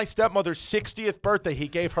 On my stepmother's 60th birthday, he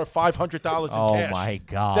gave her $500 in Oh, cash. my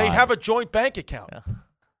God. They have a joint bank account.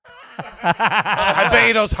 I bet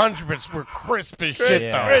you those hundreds were crisp as shit,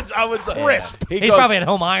 though. Chris, I was Crisp. He He's goes, probably at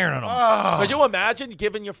home ironing them. Could you imagine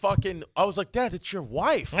giving your fucking? I was like, Dad, it's your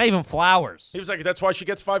wife. Not even flowers. He was like, that's why she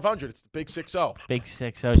gets 500. It's the big 6-0. Big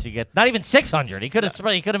 6-0 she get. Not even 600. He could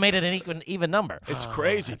have made it an even number. It's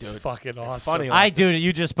crazy, It's dude. fucking awesome. Funny. Dude,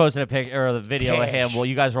 you just posted a picture or the video of him. Cash. Well,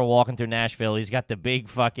 you guys were walking through Nashville. He's got the big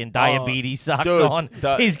fucking diabetes socks dude, on.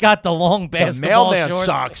 the- He's got the long basketball mailman shorts.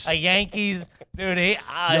 socks. A Yankees. Dude,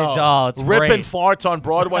 Yo, it's ripping great. farts on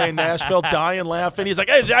Broadway in Nashville, dying laughing. He's like,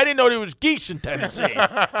 hey, I didn't know there was geese in Tennessee.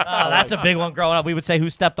 Oh, that's a big one growing up. We would say, who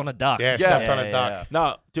stepped on a duck? Yeah, stepped on a duck.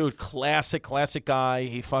 No, dude, classic guy.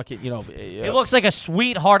 He fucking, He looks like a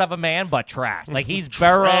sweetheart of a man, but trash. Like he's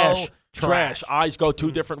Burrow. Trash. Eyes go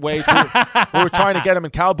two different ways. We were trying to get him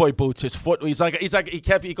in cowboy boots. His foot. He goes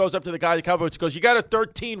up to the guy in the cowboy boots. He goes, "You got a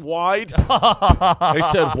 13 wide?" They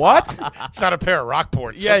said, "What?" It's not a pair of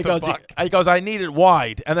Rockports. Yeah, What the he goes, "I need it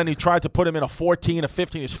wide." And then he tried to put him in a 14, a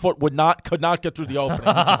 15. His foot could not get through the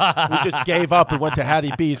opening. We just gave up and went to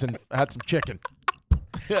Hattie B's and had some chicken.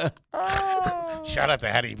 Shout out to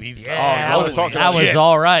Hattie B's. Yeah, though. that was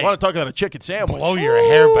all right. Want to talk about a chicken sandwich? Blow your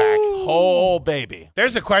hair back. Oh, baby.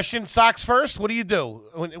 There's a question. Socks first. What do you do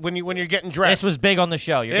when you're getting dressed? This was big on the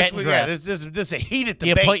show. You're getting dressed. This is a heated Do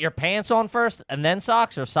you debate. put your pants on first and then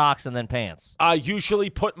socks, or socks and then pants? I usually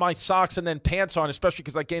put my socks and then pants on, especially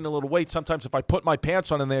because I gain a little weight. Sometimes if I put my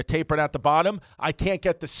pants on and they're tapered at the bottom, I can't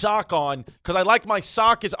get the sock on because I like my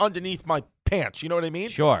sock is underneath my pants. You know what I mean?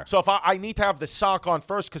 Sure. So if I need to have the sock on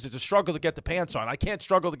first because it's a struggle to get the pants on. I can't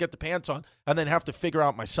struggle to get the pants on and then have to figure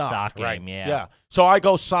out my sock. Sock game, right. yeah. So I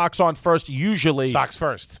go socks on first usually. Socks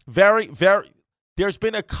first. Very, very. There's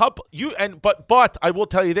been a couple but I will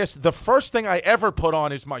tell you this: the first thing I ever put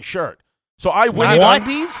on is my shirt. So I win. What?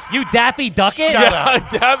 Undies? You Daffy Duck it? Shut up.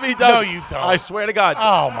 Daffy Duck. No, you don't. I swear to God.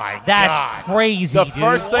 Oh my That's God. crazy, the dude.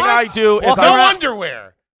 first thing What? I do is No I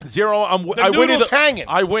underwear. zero. I noodle's Winnie hanging.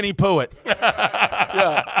 I Winnie Pooh it.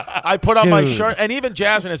 Yeah. I put on my Dude. shirt, and even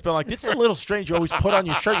Jasmine has been like, "This is a little strange. You always put on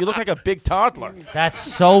your shirt. You look like a big toddler." That's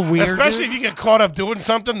so weird. Especially dude. if you get caught up doing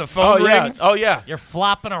something, the phone rings. Oh yeah. You're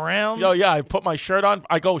flopping around. Yo, yeah. I put my shirt on.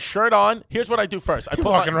 I go shirt on. Here's what I do first. I put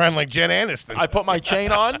Walking around like Jen Aniston. I put my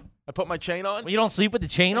chain on. I put my chain on. Well, you don't sleep with the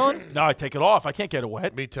chain on? No, I take it off. I can't get it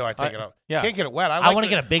wet. Me too. I take it off. yeah. Can't get it wet. I wanna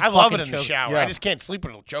get a big I love it fucking in the choke. shower. Yeah. I just can't sleep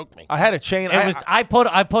when it'll choke me. I had a chain. I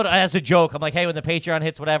put as a joke. I'm like, hey, when the Patreon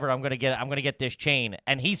hits whatever, I'm gonna get this chain.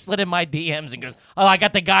 And he slid in my DMs and goes, "Oh, I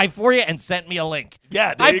got the guy for you," and sent me a link.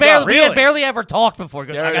 Yeah, there I you barely go. we Really? had barely ever talked before. He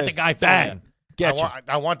goes, There I it got is. the guy for Bang. you. Get you.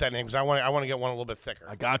 I want that name because I want to get one a little bit thicker.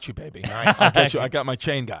 I got you, baby. Nice. I got you. I got my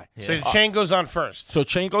chain guy. So the chain goes on first. So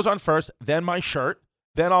chain goes on first, then my shirt,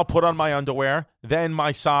 then I'll put on my underwear, then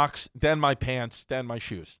my socks, then my pants, then my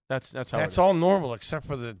shoes. That's how That's it is. all normal except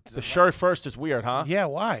for the The shirt first is weird, huh? Yeah,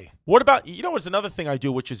 why? What about what's another thing I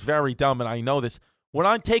do, which is very dumb, and I know this. When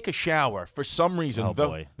I take a shower, for some reason, Oh,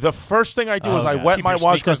 boy. the first thing I do is I God. wet Keep my your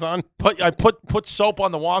washcloth. sneakers on? I put soap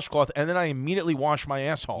on the washcloth, and then I immediately wash my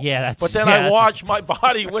asshole. Yeah, that's- But then yeah, I that's- wash my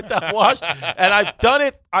body with that wash, and I've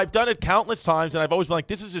done it countless times, and I've always been like,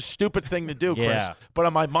 "This is a stupid thing to do, Chris." Yeah. But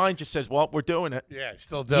my mind just says, "Well, we're doing it." Yeah,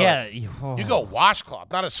 still do. Yeah. it. You go washcloth,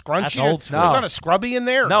 not a scrunchie. That's old school. There's not a scrubby in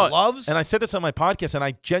there. Or No, gloves. And I said this on my podcast, and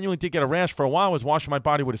I genuinely did get a rash for a while. I was washing my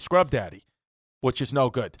body with a Scrub Daddy, which is no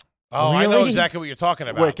good. Oh, I know Really? exactly what you're talking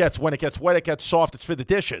about. When it gets wet, it gets soft. It's for the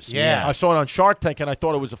dishes. Yeah. I saw it on Shark Tank, and I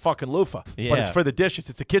thought it was a fucking loofah. But it's Yeah. for the dishes.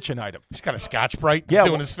 It's a kitchen item. He's got a Scotch Brite. Yeah, He's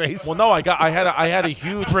doing well- his face. Well, no, I had a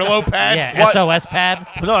huge Brillo pad. Yeah, What? SOS pad.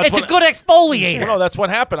 No, that's It's a what- good exfoliator. Well, no, that's what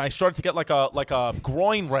happened. I started to get like a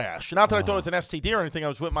groin rash. Not that I thought it was an STD or anything. I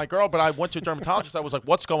was with my girl, but I went to a dermatologist. I was like,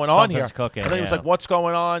 "What's going on here?" Something's cooking, And then he was yeah. like, "What's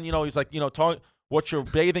going on?" You know, he's like, "What's your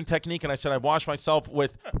bathing technique?" And I said, "I wash myself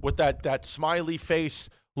with that smiley face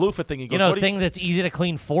loofah thing." He goes, You know, "What do thing that's easy to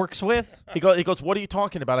clean forks with? He goes, "What are you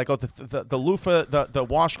talking about?" I go, "The loofah, the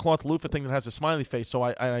washcloth loofah thing that has a smiley face." So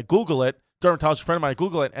I Google it. Dermatologist friend of mine, I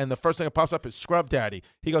Google it, and the first thing that pops up is Scrub Daddy.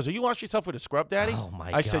 He goes, "Are you washing yourself with a Scrub Daddy?" Oh, my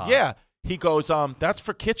I said, God. "Yeah." He goes, "That's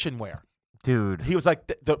for kitchenware." Dude. He was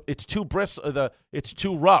like, "It's too it's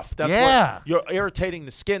too rough. That's Yeah. what you're irritating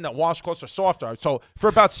the skin. That washcloths are softer." So for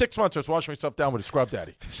about 6 months, I was washing myself down with a Scrub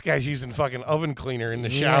Daddy. This guy's using fucking oven cleaner in the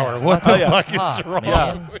Yeah. shower. What Oh, the yeah. fuck is Fuck, wrong?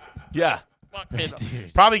 man. Yeah.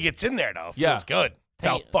 Probably gets in there though. Feels Yeah. good.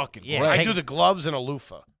 felt fucking yeah, great. I do the gloves and a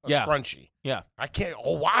loofah, a Yeah. scrunchie. Yeah. I can't.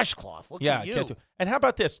 A washcloth. Look Yeah, at you. can't do. And how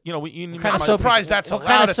about this? You know, I'm surprised that's what allowed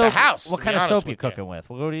kind of at soap, the house. What to kind be of honest soap you with cooking with?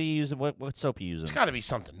 What are you using? What soap are you using? It's got to be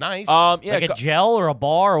something nice. Yeah, Like a gel or a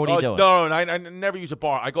bar, or what are you doing? No, I never use a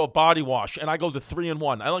bar. I go body wash, and I go the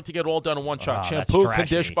 3-in-1. I like to get it all done in one shot. Oh, that's Shampoo, trashy.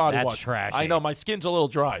 condition, body That's wash. trashy. I know, my skin's a little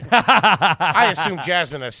dry. I assume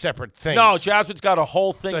Jasmine has separate things. No, Jasmine's got a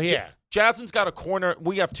whole thing. So, yeah. Jasmine's got a corner.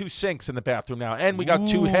 We have 2 sinks in the bathroom now, and we got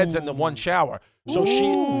 2 heads and the 1 shower. So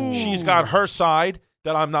she's got her side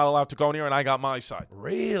that I'm not allowed to go near, and I got my side.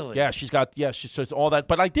 Really? Yeah, she says all that.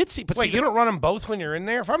 But I did see. But Wait, see, you don't run them both when you're in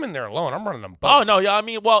there? If I'm in there alone, I'm running them both. Oh no, yeah. I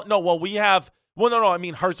mean, we have. Well, no. I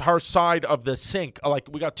mean, her side of the sink. Like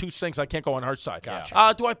we got 2 sinks. I can't go on her side.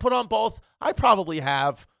 Gotcha. Do I put on both? I probably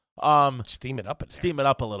have. Steam it up. Steam it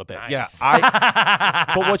up a little bit. Nice. Yeah.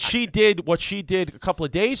 But what she did a couple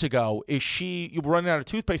of days ago is you were running out of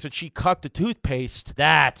toothpaste and she cut the toothpaste.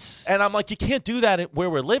 And I'm like, you can't do that where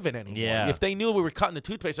we're living anymore. Yeah. If they knew we were cutting the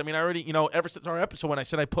toothpaste, I mean, I already, ever since our episode when I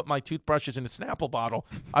said I put my toothbrushes in the Snapple bottle,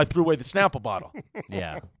 I threw away the Snapple bottle.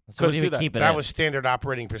 Yeah. So Couldn't what do do you that. keep it That in? was standard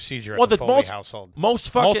operating procedure Well, at the the Foley household. Most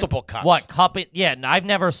fucking Multiple cuts. What, cup it? Yeah, I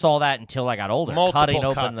never saw that until I got older. Multiple Cutting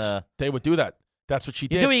open cuts. the... They would do that. That's what she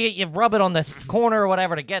You did. you rub it on the corner or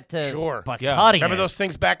whatever to get to... Sure. But Yeah. cutting Remember it. those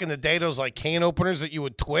things back in the day, those like can openers that you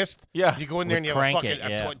would twist? Yeah. You go in there and you have a Crank fucking it,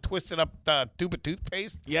 yeah. twisted up tube of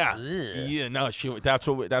toothpaste? Yeah, yeah. No, that's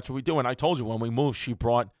what we do. And I told you when we moved, she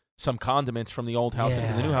brought some condiments from the old house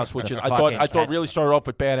into the new house, which The is fucking I thought really started off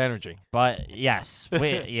with bad energy. But yes.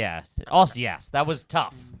 Yes. Also, yes. That was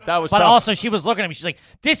tough. That was But tough. also, she was looking at me. She's like,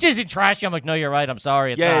 this isn't trashy. I'm like, no, you're right. I'm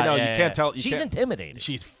sorry. It's Yeah, not. no, you can't tell- you She's can't- intimidated.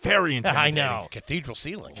 She's very intimidating. I know. Cathedral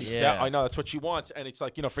ceilings. Yeah. I know that's what she wants, and it's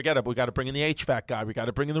like forget it. We got to bring in the HVAC guy. We got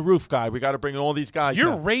to bring in the roof guy. We got to bring in all these guys.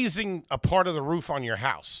 You're now. raising a part of the roof on your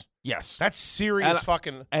house. Yes, That's serious And-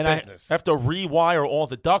 fucking and business. I have to rewire all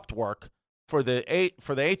the duct work for the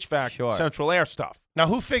HVAC Sure. central air stuff. Now,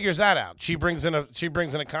 who figures that out? She brings in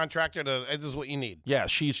a contractor to. This is what you need. Yeah,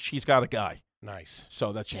 she's got a guy, Nice.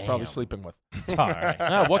 so that she's probably sleeping with. All right.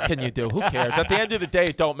 No, what can you do? Who cares? At the end of the day,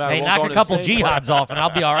 it don't matter. Hey, We'll knock go a to the couple same place. jihads off, and I'll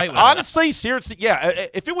be all right with it. Honestly, seriously, yeah.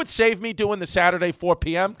 If it would save me doing the Saturday 4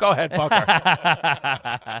 p.m., go ahead,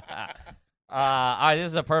 fucker. All right, this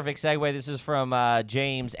is a perfect segue. This is from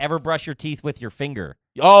James. Ever brush your teeth with your finger?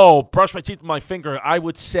 Oh, brush my teeth with my finger. I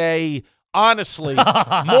would say, honestly,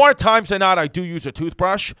 more times than not, I do use a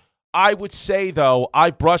toothbrush. I would say, though,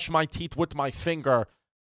 I've brushed my teeth with my finger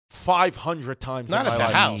 500 times Not in at my the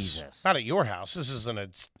life. house. Jesus. Not at your house. This is in a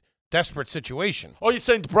desperate situation. Oh, you're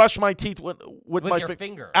saying brush my teeth with my your fi-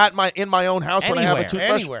 finger. in my own house when I have a Anywhere.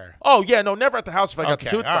 toothbrush? Anywhere. Oh, yeah, no, never at the house if I got the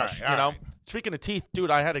Okay, all toothbrush, right, all right. Speaking of teeth, dude,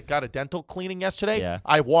 I got a dental cleaning yesterday. Yeah.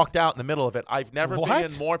 I walked out in the middle of it. I've never been What?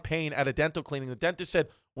 in more pain at a dental cleaning. The dentist said,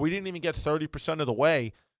 we didn't even get 30% of the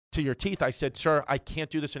way to your teeth. I said, sir, I can't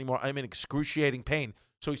do this anymore. I'm in excruciating pain.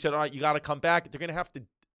 So he said, all right, you got to come back. They're going to have to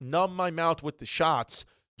numb my mouth with the shots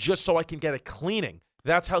just so I can get a cleaning.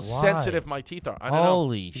 That's how Why? sensitive my teeth are. I don't know.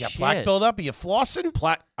 Holy You shit. got plaque buildup? Are you flossing?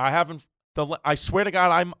 I haven't. I swear to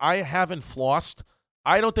God, I haven't flossed.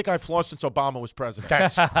 I don't think I flossed since Obama was president.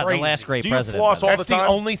 That's crazy. The last great Do you president. floss by the all way. That's the the time?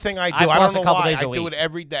 only thing I do. I I floss don't a know couple why. days a I do week. it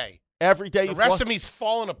every day. Every day The you rest floss? of me's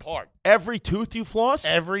falling apart. Every tooth you floss?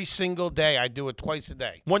 Every single day. I do it twice a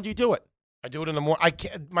day. When do you do it? I do it in the morning. I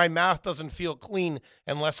can't, my mouth doesn't feel clean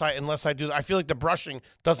unless I do. I feel like the brushing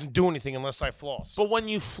doesn't do anything unless I floss. But when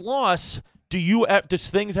you floss, does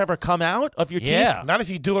things ever come out of your teeth? Yeah. Not if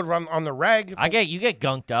you do it on the reg. You get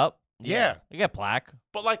gunked up. Yeah. You get plaque.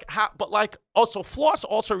 But also floss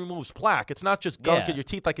also removes plaque. It's not just gunk Yeah. in your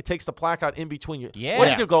teeth. Like it takes the plaque out in between your. Yeah. What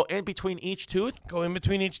do you do? Go in between each tooth? Go in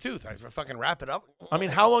between each tooth. I fucking wrap it up. I mean,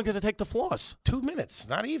 how long does it take to floss? 2 minutes.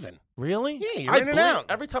 Not even. Really? Yeah, you're I in and bleed. out.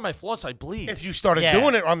 Every time I floss, I bleed. If you started Yeah.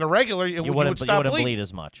 doing it on the regular, you would wouldn't stop bleeding. bleed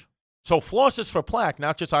as much. So floss is for plaque,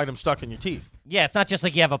 not just items stuck in your teeth. Yeah, it's not just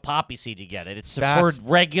like you have a poppy seed you get it. It's for That's-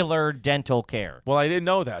 regular dental care. Well, I didn't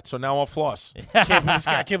know that, so now I'll floss. I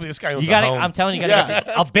can't believe this guy owns You got a to home. I'm telling you, you got to get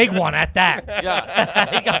a big one at that. Yeah.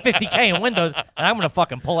 He got 50K in windows, and I'm going to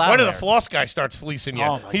fucking pull out When of did the there. floss guy starts fleecing you?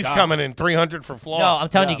 Oh, my He's God. coming in 300 for floss. No, I'm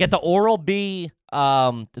telling you, Yeah. get the Oral-B,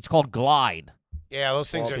 it's called Glide. yeah, those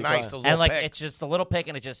things Well, are be nice. fine. Those And little like picks. it's just a little pick,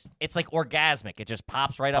 and it's like orgasmic. It just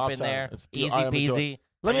pops right up Pops in out. there. It's Easy I am enjoying- peasy.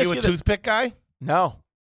 Let me Are ask you you a this. toothpick guy? No.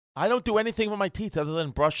 I don't do anything with my teeth other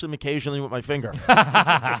than brush them occasionally with my finger.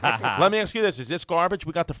 Let me ask you this. Is this garbage?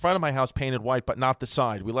 We got the front of my house painted white, but not the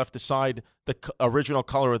side. We left the side the original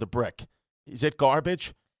color of the brick. Is it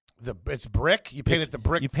garbage? It's brick. You painted the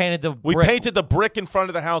brick. You painted the We brick. painted the brick in front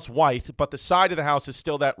of the house white, but the side of the house is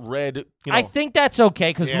still that red. You know, I think that's okay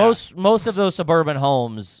because Yeah. most of those suburban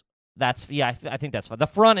homes, I think that's fine. The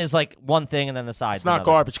front is like one thing, and then the side's it's not another.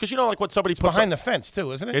 garbage because like when somebody puts behind the fence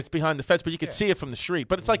too, isn't it? it's behind the fence, but you can see it from the street.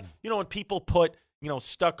 But it's like when people put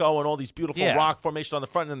stucco and all these beautiful Yeah. rock formation on the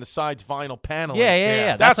front, and then the sides vinyl paneling.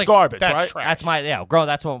 Yeah. That's like, garbage, that's right? trash. That's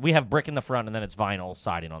that's what we have brick in the front, and then it's vinyl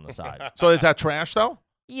siding on the side. So is that trash though?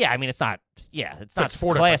 Yeah, I mean it's not. Yeah, it's not. It's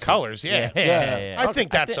 4 different classy. colors. Yeah. Yeah. I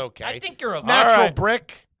think that's okay. I think you're okay. Natural All right.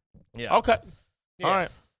 brick. Yeah. Okay. Yeah. All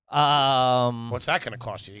right. What's that going to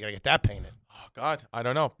cost you? You got to get that painted. Oh God, I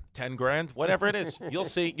don't know. 10 grand, whatever it is. You'll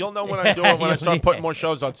see. You'll know when I do it when I start putting more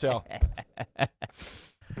shows on sale.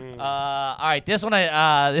 All right, this one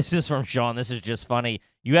this is from Sean. This is just funny.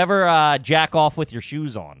 You ever jack off with your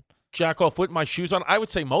shoes on? Jack off with my shoes on. I would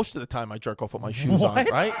say most of the time I jerk off with my shoes on. What?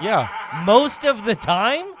 Right? Yeah. Most of the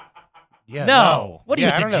time? Yeah. No. What are you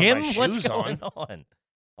Yeah, I at don't the have gym? my What's shoes going on?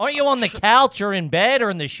 Aren't you on the couch or in bed or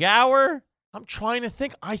in the shower? I'm trying to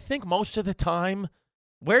think. I think most of the time.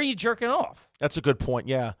 Where are you jerking off? That's a good point.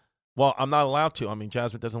 Yeah. Well, I'm not allowed to. I mean,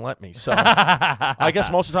 Jasmine doesn't let me. So I guess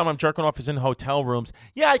most of the time I'm jerking off is in hotel rooms.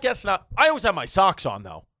 Yeah, I guess not. I always have my socks on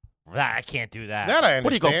though. I can't do that. That I understand. What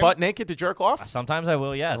do you go butt naked to jerk off? Sometimes I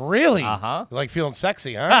will, yes. Really? Uh-huh. You like feeling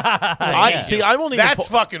sexy, huh? I see. I won't even. That's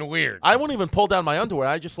fucking weird. I won't even pull down my underwear.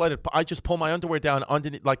 I just let it. I just pull my underwear down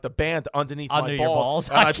underneath, like the band underneath Under my your balls?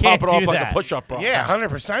 and I I can't pop it do up like that. a push-up bra. Yeah,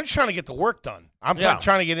 100%. I'm just trying to get the work done. I'm Yeah.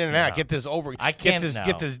 trying to get in and out, get this over. I get can't this, now.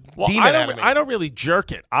 get this Well, demon out of me. I don't really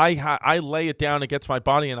jerk it. I lay it down against my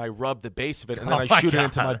body and I rub the base of it and then Oh I my shoot it God.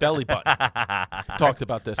 into my belly button. Talked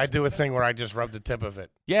about this. I do a thing where I just rub the tip of it.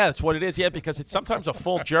 Yeah, that's what it is. Yeah, because it's sometimes a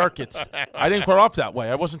full jerk. I didn't grow up that way.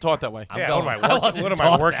 I wasn't taught that way. I'm Yeah, going- what I am I, wasn't what am I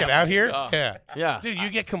taught working that out here? Yeah. Yeah. Dude, you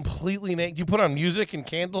get completely naked. You put on music and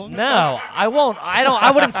candles and No, stuff? I won't. I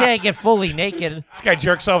wouldn't say I get fully naked, This guy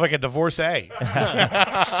jerks off like a divorcee.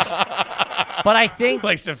 but I think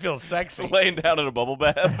Likes to feel sexy. Laying down in a bubble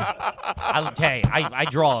bath. I'll tell you, I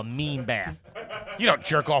draw a mean bath. You don't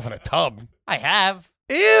jerk off in a tub. I have.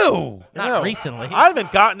 Ew. Not Ew. recently. I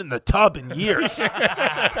haven't gotten in the tub in years.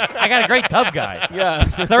 I got a great tub guy. Yeah.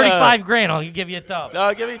 35 grand. I'll give you a tub.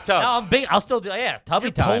 No, give me a tub. No, I'm big. I'll still do. Yeah,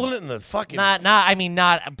 tubby time. Pulling it in the fucking. I mean,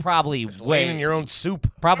 not probably laying in way, your own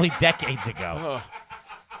soup. probably decades ago.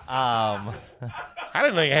 I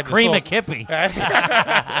didn't know you had this Cream a little, kippy.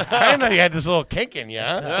 I didn't know you had this little kink in you.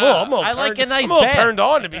 Huh? I'm a little I like turned- a nice I'm a little bath. turned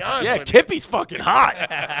on, to be honest Yeah, with you. Kippy's fucking hot.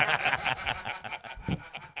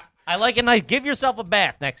 I like a nice. Give yourself a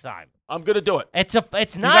bath next time. I'm gonna do it. It's You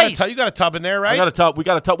nice. got, you got a tub in there, right? I got a tub. We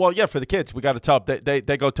got a tub. Well, yeah, for the kids, we got a tub. They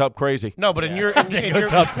go tub crazy. No, but in your in, They in go your,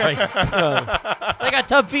 tub crazy. They got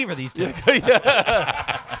tub fever. These two.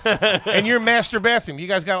 in your master bathroom, you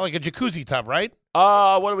guys got like a jacuzzi tub, right?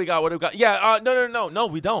 What do we got? What do we got? Yeah. No,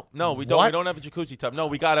 we don't. No, we don't. What? We don't have a jacuzzi tub. No,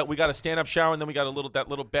 we got a stand-up shower, and then we got that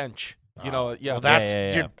little bench. You know, yeah. Well, that's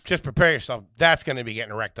yeah. you're- just prepare yourself. That's going to be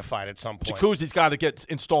getting rectified at some point. Jacuzzi's got to get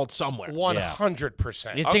installed somewhere.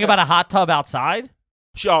 100%. You think about a hot tub outside?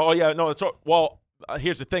 Sure. Oh yeah. No. It's well.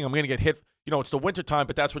 Here's the thing. I'm gonna get hit. You know, it's the winter time,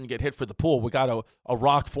 but that's when you get hit for the pool. We got a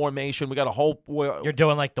rock formation. We got a whole. You're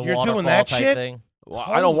doing like the You're waterfall doing that type shit? thing. Well,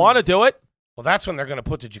 I don't want to do it. Well, that's when they're going to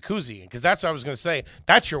put the jacuzzi in, because that's what I was going to say.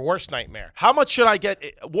 That's your worst nightmare. How much should I get?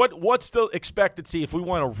 What's the expectancy if we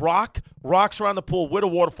want a rocks around the pool with a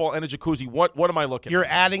waterfall and a jacuzzi? What am I looking You're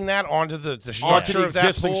at? adding that onto the Onto structure the of that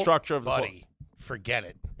existing pool? structure of the buddy. pool. Forget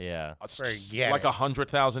it. Yeah. Forget Like it.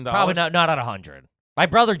 $100,000. Probably not at 100. My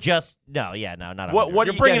brother just not 100. What do You're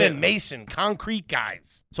you bringing get in Mason, concrete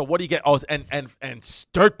guys. So what do you get? Oh, and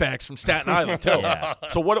dirtbags from Staten Island too. Yeah.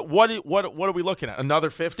 So what are we looking at? Another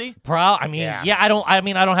 50? I mean, Yeah. I don't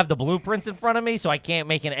have the blueprints in front of me, so I can't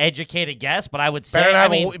make an educated guess. But I would say,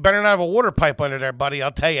 Better I not have a water pipe under there, buddy.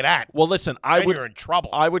 I'll tell you that. Well, listen, Then you're in trouble.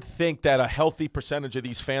 I would think that a healthy percentage of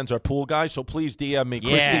these fans are pool guys. So please DM me, Yeah,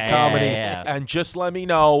 Christy yeah, Comedy, yeah. and just let me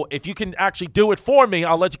know if you can actually do it for me.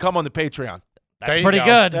 I'll let you come on the Patreon. There that's you pretty go.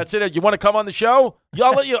 good. That's it. You want to come on the show?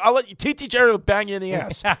 I'll let you. TT Jerry will bang you in the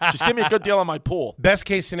ass. Just give me a good deal on my pool. Best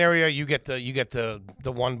case scenario, you get the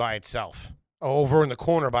one by itself over in the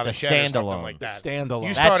corner by the, The shed or something standalone. like that. Standalone. You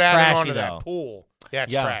That's start adding trashy, onto though. that pool. Yeah,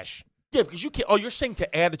 it's Yeah. trash. Yeah, because you can't. Oh, you're saying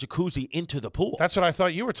to add a jacuzzi into the pool? That's what I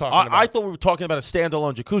thought you were talking about. I thought we were talking about a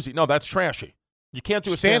standalone jacuzzi. No, that's trashy. You can't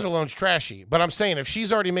do a standalone. Standalone's trashy. But I'm saying if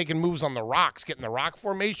she's already making moves on the rocks, getting the rock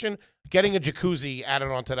formation, getting a jacuzzi added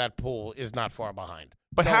onto that pool is not far behind.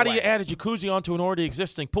 But No how do way. you add a jacuzzi onto an already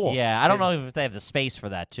existing pool? Yeah, I don't know if they have the space for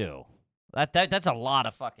that too. That's a lot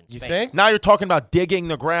of fucking space. You think? Now you're talking about digging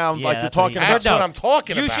the ground, Yeah, like you're that's what talking you- about. That's what I'm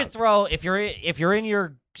talking You about. should throw if you're in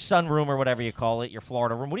your sunroom or whatever you call it, your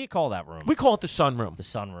Florida room. What do you call that room? We call it the sunroom. The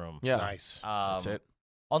sunroom. Yeah. Nice. That's it.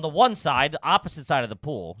 On the one side, opposite side of the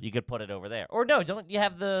pool, you could put it over there. Or no, don't you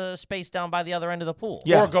have the space down by the other end of the pool?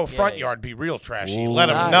 Yeah. Or go front yard, be real trashy. Ooh, Let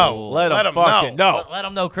them nice. know. Let 'em fucking know. know. Let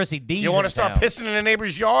them know Chrissy D's You want in to start town. pissing in a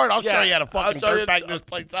neighbor's yard? I'll show you how to fucking I'll show you- dirtbag this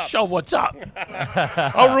place up. Show what's up.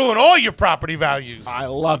 I'll ruin all your property values. I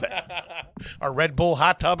love it. A Red Bull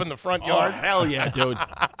hot tub in the front Oh, yard. hell yeah, dude.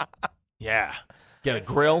 Yeah. Get a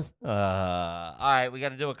grill. All right, we got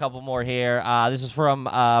to do a couple more here. This is from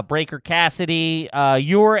Breaker Cassidy.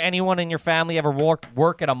 You or anyone in your family ever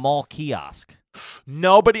work at a mall kiosk?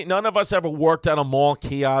 None of us ever worked at a mall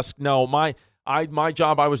kiosk. No, my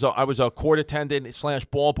job, I was a court attendant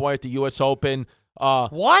 / ball boy at the U.S. Open.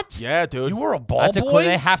 What? Yeah, dude. You were a ball That's boy?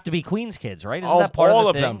 they have to be Queens kids, right? Isn't Oh, that part all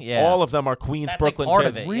of the thing? them. Yeah. All of them are Queens, That's Brooklyn like part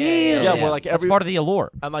kids. of it. Really? Yeah, well, like That's every part of the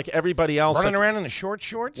allure. and like everybody else, Running like, around in the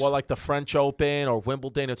shorts? well, like the French Open or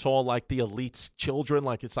Wimbledon, it's all like the elite's children.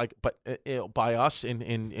 Like it's like, but by us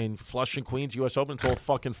in Flushing, Queens, U.S. Open, it's all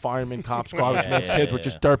fucking firemen, cops, garbage man's kids. We're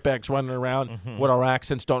just dirtbags running around with our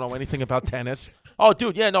accents, don't know anything about tennis. Oh,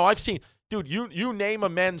 dude, yeah, no, I've seen, dude, you name a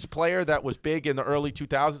men's player that was big in the early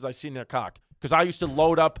 2000s, I've seen their cock. Because I used to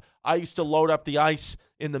load up the ice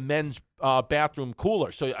in the men's bathroom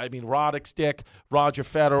cooler. So I mean, Roddick's dick, Roger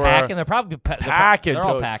Federer, Packing, they're probably packing. They're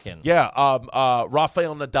all dude. packing. Yeah,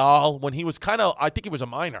 Rafael Nadal when he was I think he was a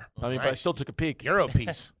minor. I mean, but I Nice. still took a peek. Euro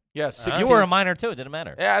piece. Yeah, You 16. were a minor too. It didn't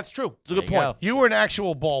matter. Yeah, that's true. It's a good There you point. go. You were an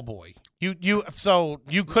actual ball boy. So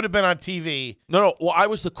you could have been on TV. No. Well, I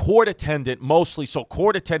was the court attendant mostly. So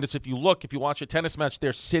court attendants, if you watch a tennis match,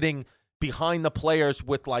 they're sitting behind the players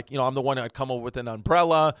with I'm the one I'd come over with an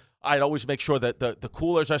umbrella. I'd always make sure that the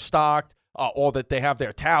coolers are stocked, or that they have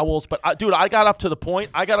their towels. But dude, I got up to the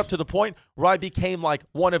point where I became like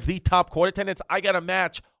one of the top court attendants. I got a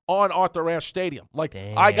match on Arthur Ashe Stadium. Like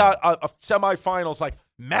Damn. I got a semifinals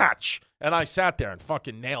match, and I sat there and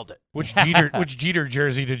fucking nailed it. Which Jeter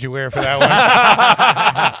jersey did you wear for that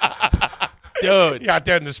one? Dude. You out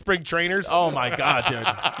there in the spring trainers. Oh my god, dude.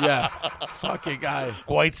 Yeah. Fucking guy.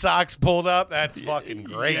 White Sox pulled up. That's fucking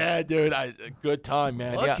great. Yeah, dude. Good time,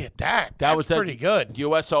 man. Look yeah. at that. That was pretty good.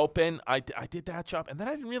 U.S. Open. I did that job, and then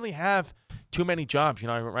I didn't really have too many jobs.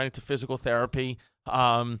 I went right into physical therapy.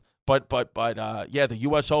 But the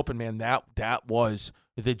U.S. Open, man, that was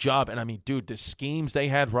the job. And I mean, dude, the schemes they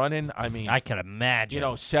had running. I mean, I could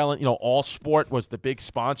imagine. selling. All Sport was the big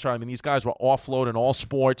sponsor. I mean, these guys were offloading All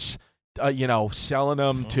Sports. Selling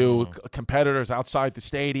them to competitors outside the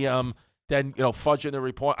stadium. Then fudging the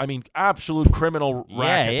report. I mean, absolute criminal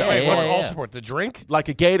racket. yeah, That was Wait, what's going- All Sport? The drink? Like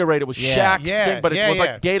a Gatorade. It was Yeah. Shaq's Yeah, thing, but it yeah, was yeah.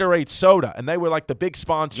 like Gatorade soda, and they were like the big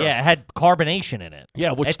sponsor. Yeah, it had carbonation in it.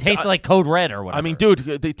 Yeah, which it tasted like Code Red or whatever. I mean, dude,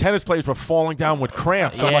 the tennis players were falling down with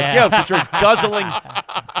cramps. I'm like, Yeah. yeah, because you're guzzling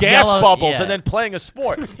gas Yellow- bubbles yeah. and then playing a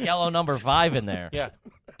sport. yellow number 5 in there. Yeah,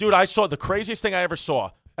 dude, I saw the craziest thing I ever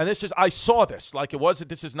saw, and I saw this like it wasn't.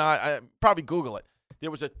 This is not. I probably Google it. There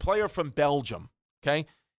was a player from Belgium. Okay.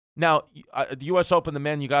 Now, the U.S. Open, the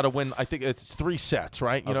men, you got to win. I think it's 3 sets,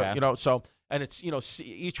 right? Okay. So, and it's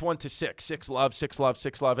each one to 6, 6-love, 6-love,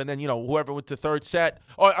 6-love, and then whoever with the third set.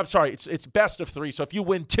 Oh, I'm sorry, it's best of 3. So if you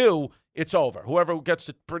win 2, it's over. Whoever gets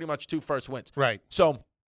to pretty much 2 first wins. Right. So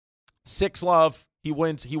 6-love, he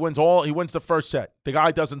wins. He wins the first set. The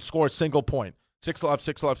guy doesn't score a single point. 6-love,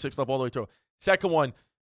 6-love, 6-love all the way through. Second one.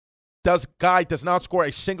 Guy does not score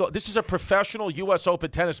a single. This is a professional U.S. Open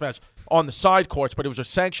tennis match on the side courts, but it was a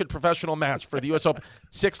sanctioned professional match for the U.S. Open.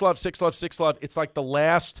 6-love, 6-love, 6-love. It's like the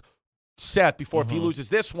last set before if he loses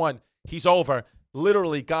this one, he's over.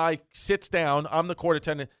 Literally, guy sits down. I'm the court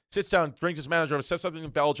attendant. Sits down, brings his manager over, says something in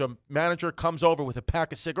Belgium. Manager comes over with a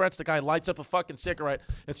pack of cigarettes. The guy lights up a fucking cigarette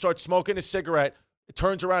and starts smoking his cigarette.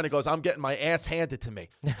 Turns around and goes, I'm getting my ass handed to me.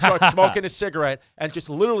 Starts smoking a cigarette and just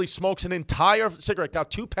literally smokes an entire cigarette.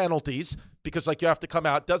 Got 2 penalties because you have to come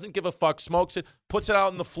out. Doesn't give a fuck. Smokes it. Puts it out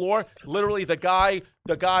on the floor. Literally, the guy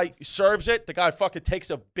serves it. The guy fucking takes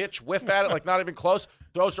a bitch whiff at it, not even close.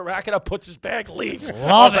 Throws the racket up, puts his bag, leaves.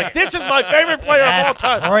 I was like, this is my favorite player of all That's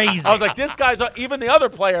time. crazy. I was like, this guy's even the other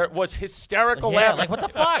player was hysterical Yeah, laughing. like, what the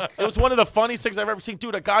fuck? It was one of the funniest things I've ever seen.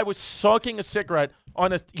 Dude, a guy was smoking a cigarette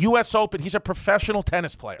on a U.S. Open. He's a professional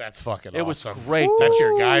tennis player. That's fucking It was awesome. great. That's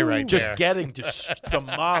your guy right Just there. getting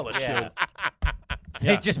demolished, Yeah. dude.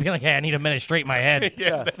 He'd just be like, hey, I need a minute straight in my head.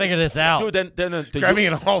 Yeah. Figure this out. Dude, then the Grab me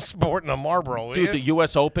an All Sport and a Marlboro. will Dude, ya? the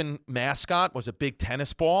U.S. Open mascot was a big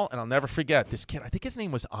tennis ball, and I'll never forget this kid. I think his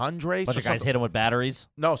name was Andres. bunch or of guys something. hit him with batteries.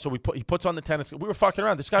 No, so he puts on the tennis. We were fucking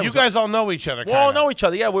around. This guy. You was guys all know each other. we all kinda. know each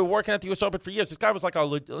other. Yeah, we were working at the U.S. Open for years. This guy was like a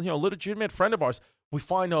legitimate friend of ours. we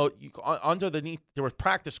find out underneath there were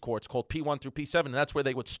practice courts called P1 through P7, and that's where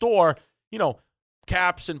they would store,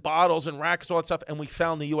 caps and bottles and rackets, all that stuff. And we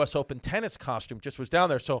found the U.S. Open tennis costume just was down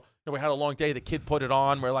there. So we had a long day. The kid put it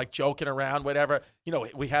on. We're like joking around, whatever.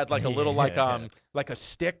 We had like a little like a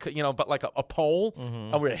stick, but like a pole,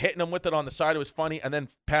 and we were hitting him with it on the side. It was funny. And then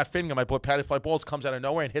Pat Finnegan, my boy Patty Fly Balls, comes out of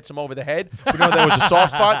nowhere and hits him over the head. There was a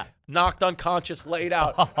soft spot. Knocked unconscious, laid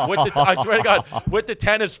out with I swear to God, with the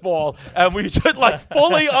tennis ball, and we just like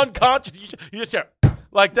fully unconscious. You just hear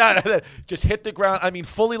like that, and then just hit the ground. I mean,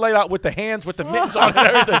 fully laid out with the hands, with the mittens on and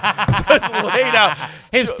everything, just laid out.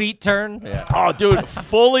 His feet turn. Yeah. Oh, dude,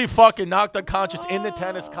 fully fucking knocked unconscious in the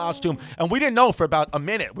tennis costume, and we didn't know for about a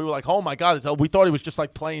minute. We were like, "Oh my God!" We thought he was just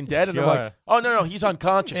like playing dead, and they're like, "Oh no, he's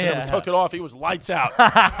unconscious." And then we took it off. He was lights out.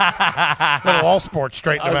 Little all sports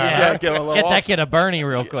straighten him out. Give him a little Get that kid a Bernie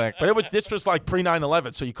real quick. But this was like pre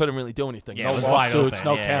 9/11, so you couldn't really do anything. Yeah, no it was wide lawsuits,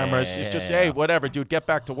 open. no cameras. It's just, hey, whatever, dude, get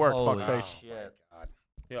back to work, fuckface.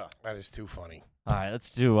 Yeah, that is too funny. All right,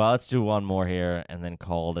 let's do one more here and then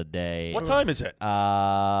call it a day. What time is it?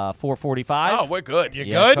 4:45. Oh, we're good. You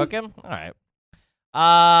good? Cooking? All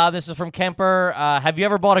right. This is from Kemper. Have you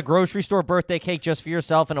ever bought a grocery store birthday cake just for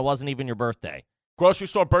yourself and it wasn't even your birthday? Grocery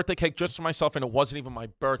store birthday cake just for myself, and it wasn't even my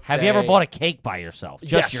birthday. Have you ever bought a cake by yourself?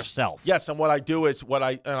 Just yourself? Yes, and what I do is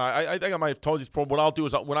I think I might have told you this before. What I'll do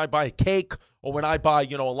is when I buy a cake or when I buy,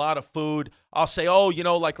 a lot of food, I'll say,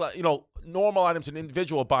 normal items an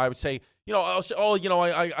individual buy. I would say, I'll say,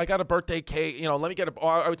 I got a birthday cake. Let me get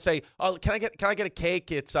I would say, can I get a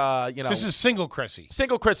cake? It's This is single Chrissy.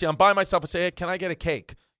 Single Chrissy. I'm by myself. I say, hey, can I get a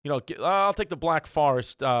cake? I'll take the Black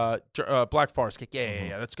Forest cake.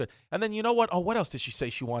 Yeah, that's good. And then you know what? Oh, what else did she say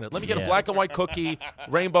she wanted? Let me get a black and white cookie,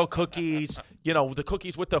 rainbow cookies. The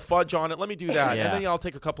cookies with the fudge on it. Let me do that. Yeah. And then I'll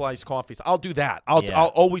take a couple iced coffees. I'll do that. I'll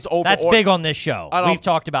always over. That's big on this show. We've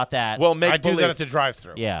talked about that. Well, I do that at the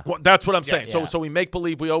drive-thru. Yeah. Well, that's what I'm saying. Yeah. So we make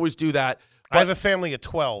believe. We always do that. I have a family of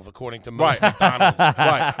 12, according to most McDonald's.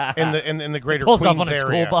 Right. In the greater Pulls Queens up on a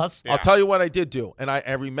area. school bus. Yeah. I'll tell you what I did do, and I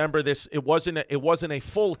remember this. It wasn't a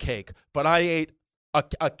full cake, but I ate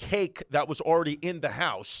a cake that was already in the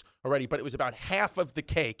house already, but it was about half of the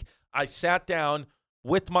cake. I sat down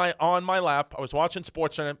on my lap. I was watching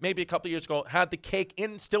SportsCenter maybe a couple of years ago. Had the cake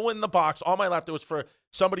still in the box on my lap. It was for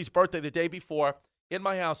somebody's birthday the day before in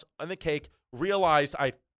my house. And the cake. Realized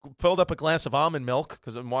I filled up a glass of almond milk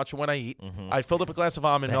because I'm watching when I eat. I filled up a glass of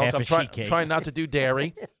almond milk. I'm trying not to do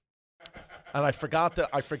dairy. And I forgot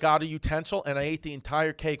a utensil, and I ate the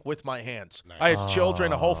entire cake with my hands. Nice. I had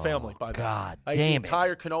children, a whole family by then. God I ate the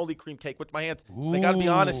entire cannoli cream cake with my hands. I got to be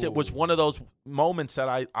honest, it was one of those moments that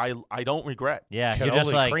I don't regret. Yeah, Cannoli you're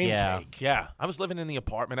just like, cream yeah. cake. Yeah, I was living in the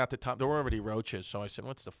apartment at the time. There were already roaches, so I said,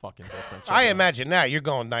 "What's the fucking difference?" I imagine now you're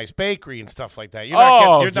going nice bakery and stuff like that. You're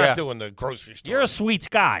not doing the grocery store. You're a sweets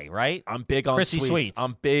guy, right? I'm big on Chrissy Sweets.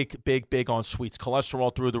 I'm big on sweets.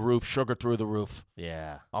 Cholesterol through the roof, sugar through the roof.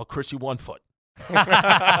 Yeah. I'll Chrissy 1 foot.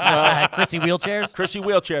 Chrissy wheelchairs? Chrissy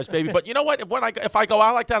wheelchairs, baby. But you know what? If I go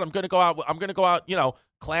out like that, I'm gonna go out,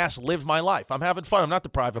 class, live my life. I'm having fun. I'm not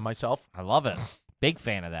depriving myself. I love it. Big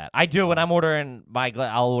fan of that. I do when I'm ordering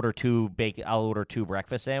I'll order two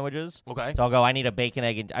breakfast sandwiches. Okay. So I'll go, I need a bacon,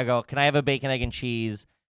 egg, and I go, can I have a bacon, egg, and cheese?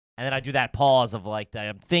 And then I do that pause of like that.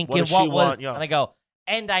 I'm thinking, What does she want? Yeah. And I go,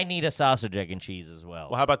 and I need a sausage, egg, and cheese as well.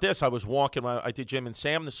 Well, how about this? I was walking. I did Jim and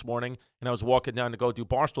Sam this morning, and I was walking down to go do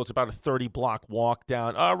Barstool. It's about a 30-block walk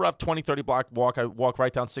down, rough 20, 30-block walk. I walk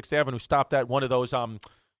right down 6th Avenue, stopped at one of those,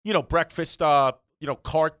 breakfast, carts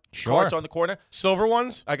on the corner. Silver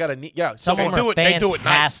ones? I got a Some of them are they do it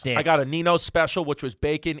nice. fantastic. I got a Nino's special, which was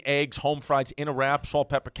bacon, eggs, home fries in a wrap, salt,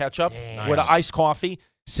 pepper, ketchup, Damn. with an iced coffee.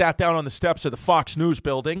 Sat down on the steps of the Fox News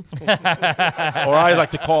building, or I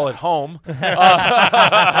like to call it home.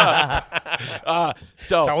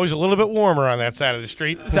 It's always a little bit warmer on that side of the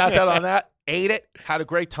street. Sat down on that, ate it, had a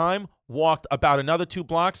great time, walked about another 2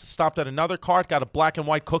 blocks, stopped at another cart, got a black and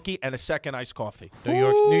white cookie and a second iced coffee.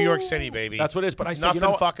 New York City, baby. That's what it is. But I said,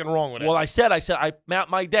 nothing fucking wrong with it. Well, I said, I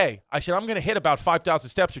mapped my day. I said, I'm going to hit about 5,000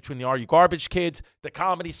 steps between the Are You Garbage Kids, the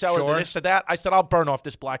Comedy Cellar, Sure. the this to that. I said, I'll burn off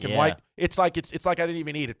this black and Yeah. white. It's like I didn't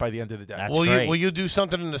even eat it by the end of the day. That's great. Will you do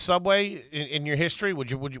something in the subway in your history?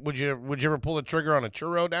 Would you ever pull the trigger on a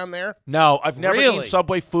churro down there? No, I've never Really? eaten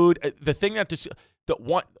Subway food. The thing that it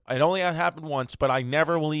only happened once, but I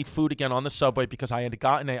never will eat food again on the Subway because I had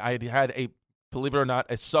had a, believe it or not,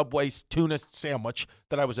 a Subway tuna sandwich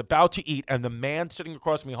that I was about to eat, and the man sitting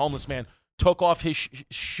across from me, homeless man, took off his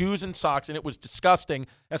shoes and socks, and it was disgusting,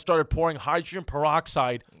 and started pouring hydrogen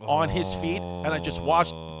peroxide on his feet, and I just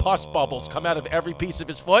watched pus bubbles come out of every piece of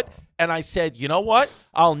his foot, and I said, you know what?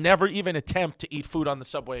 I'll never even attempt to eat food on the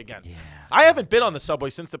subway again. Yeah. I haven't been on the subway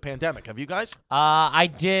since the pandemic. Have you guys? I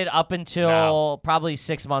did up until probably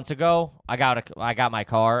 6 months ago. I got my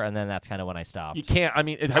car, and then that's kind of when I stopped. You can't. I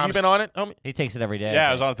mean, have you been on it? He takes it every day. Yeah,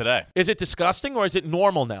 I was on it today. Is it disgusting or is it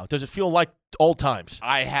normal now? Does it feel like old times?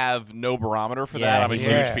 I have no barometer for Yeah, that. I'm a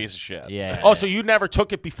yeah. huge piece of shit. Yeah. Oh, so you never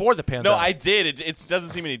took it before the pandemic? No, I did. It doesn't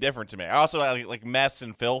seem any different to me. I also like mess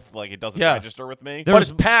and filth. Like it doesn't Yeah. register with me. But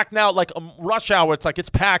it's packed now. Like rush hour, it's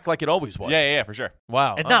packed like it always was. Yeah, for sure.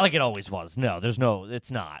 Wow. It's not like it always was. No,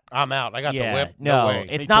 it's not. I'm out. I got yeah, the whip. no, way.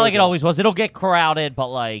 it's Me not too, like it dude. always was. It'll get crowded, but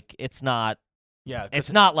like it's not. Yeah. 'cause-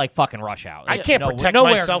 It's not like fucking rush hour. I It's can't protect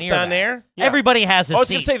nowhere myself near down that. there. Yeah. Everybody has a I was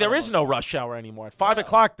seat. gonna say there is no rush hour anymore. At 5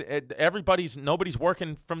 o'clock, nobody's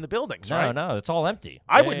working from the buildings, No, right? no, it's all empty.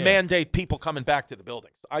 I Yeah, would yeah. mandate people coming back to the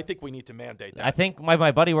buildings. I think we need to mandate that. I think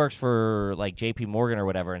my buddy works for like J.P. Morgan or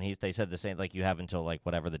whatever, and they said the same. Like you have until like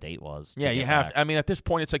whatever the date was. to yeah, you get have. back. I mean, at this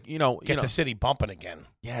point, it's like Get the city bumping again.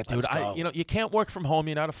 Yeah, dude. Let's go. You can't work from home.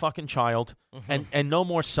 You're not a fucking child, Mm-hmm. and no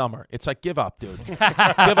more summer. It's like give up, dude. Give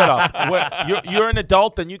it up. You're an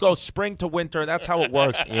adult, then you go spring to winter. That's how it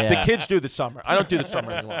works. Yeah. The kids do the summer. I don't do the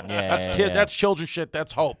summer anymore. Yeah, that's yeah. That's children shit.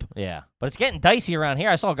 That's hope. Yeah, but it's getting dicey around here.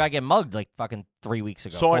 I saw a guy get mugged like fucking 3 weeks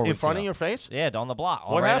ago. Saw 4 it in weeks front ago. of your face. Yeah, on the block.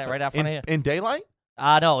 What right, happened? Right out front of you. In daylight?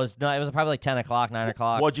 No, it was probably like 10 o'clock, 9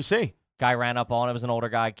 o'clock. What'd you see? Guy ran up on him. It was an older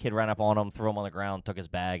guy. Kid ran up on him, threw him on the ground, took his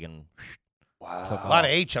bag, and took A lot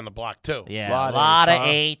of H on the block too. Yeah, Lot a lot of of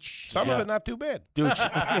H, H. Some Yeah. of it not too bad. Dude,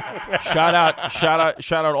 shout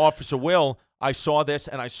out Officer Will. I saw this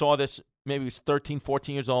maybe he was 13,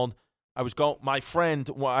 14 years old. My friend,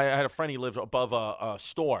 I had a friend, he lived above a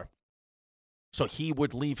store. So he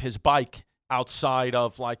would leave his bike outside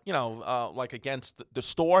of like against the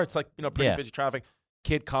store. It's like, pretty Yeah. busy traffic.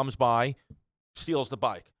 Kid comes by, steals the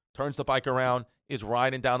bike, turns the bike around, is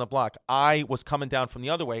riding down the block. I was coming down from the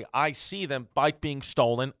other way. I see them, bike being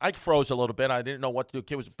stolen. I froze a little bit. I didn't know what to do.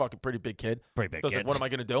 Kid was a fucking pretty big kid. Pretty big So I was kid. like, what am I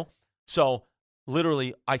going to do? So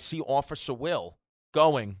literally, I see Officer Will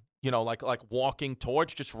going, like walking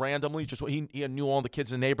towards just randomly. He knew all the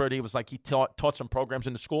kids in the neighborhood. He was like, he taught some programs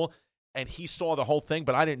in the school, and he saw the whole thing,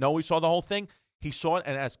 but I didn't know he saw the whole thing. He saw it,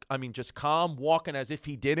 and just calm, walking as if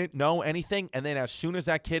he didn't know anything. And then as soon as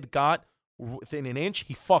that kid got within an inch,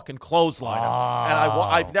 he fucking clotheslined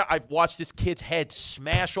him. And I've watched this kid's head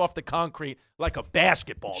smash off the concrete like a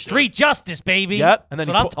basketball. dude. Street justice, baby. Yep. And then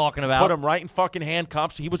That's he what I'm talking about. Put him right in fucking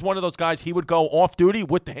handcuffs. He was one of those guys, he would go off duty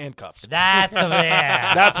with the handcuffs. That's a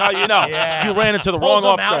man. That's how you know. Yeah. You ran into the Pulls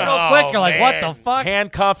wrong him out officer. real quick. You're like, man. what the fuck?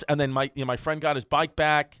 Handcuffed, and then my friend got his bike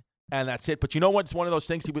back, and that's it. But you know what? It's one of those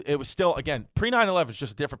things. It was still, again, pre-9/11 is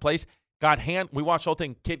just a different place. We watched the whole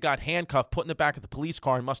thing. Kid got handcuffed, put in the back of the police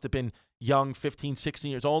car, and must have been young, 15,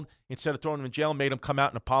 16 years old. Instead of throwing him in jail, made him come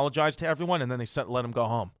out and apologize to everyone, and then they let him go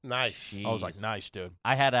home. Nice. I was like, nice, dude.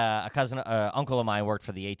 I had a cousin, uncle of mine worked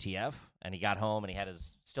for the ATF, and he got home and he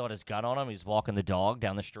still had his gun on him. He was walking the dog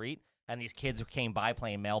down the street, and these kids came by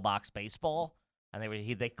playing mailbox baseball, and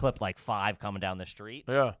they clipped like 5 coming down the street,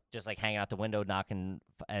 Yeah. just like hanging out the window, knocking.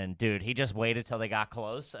 And dude, he just waited till they got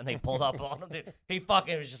close, and they pulled up on him. Dude, he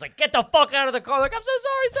fucking was just like, "Get the fuck out of the car!" Like, "I'm so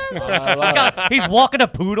sorry, sir." He's walking a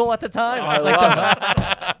poodle at the time. It's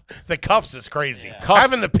like The cuffs is crazy. Cuffs-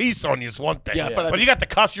 Having the piece on you is one thing. Yeah, but you got the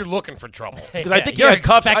cuffs, you're looking for trouble. Because I think he you're had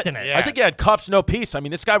cuffs. expecting it. I think he had cuffs, no peace. I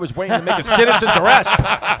mean, this guy was waiting to make a citizen's arrest.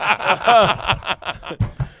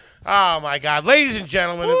 Oh my God, ladies and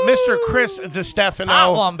gentlemen, Mr. Chris DiStefano,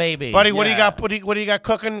 hot one, baby. buddy. What do you Yeah. got? What do you got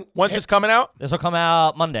cooking? When's this coming out? This will come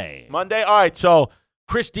out Monday. Monday. All right. So,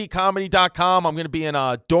 ChrisDComedy.com. I'm going to be in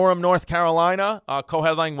Durham, North Carolina,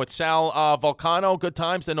 co-headlining with Sal Vulcano. Good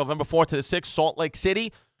times. Then November 4th to the 6th, Salt Lake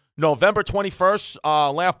City. November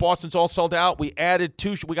 21st, Laugh Boston's all sold out. We added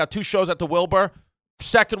we got 2 shows at the Wilbur.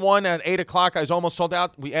 Second one at 8 o'clock. I was almost sold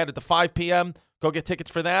out. We added the 5 p.m. Go get tickets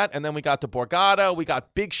for that. And then we got the Borgata. We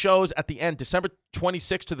got big shows at the end. December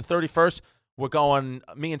 26th to the 31st.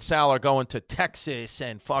 Me and Sal are going to Texas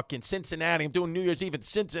and fucking Cincinnati. I'm doing New Year's Eve in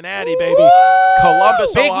Cincinnati, baby.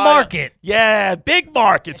 Columbus, Big Ohio. market. Yeah, big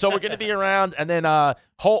market. So we're going to be around. And then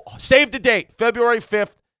save the date, February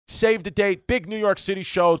 5th. Save the date. Big New York City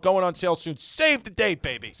shows going on sale soon. Save the date,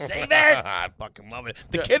 baby. Save it. I fucking love it.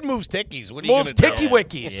 The kid moves tickies. What are you Moves gonna Tiki do?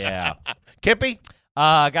 Wikis. Yeah. Kippy?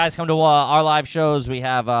 Guys, come to our live shows. We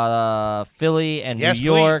have Philly and Yes,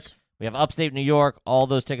 New York. please. We have upstate New York. All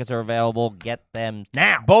those tickets are available. Get them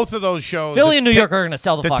now. Both of those shows. Philly the and New ti- York are going to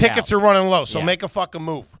sell the The fuck tickets out. are running low, so Yeah. make a fucking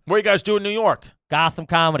move. Where you guys do in New York? Gotham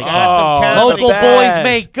Comedy. Gotham Local Comedy. best. boys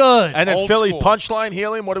make good. And then Old Philly school. Punchline,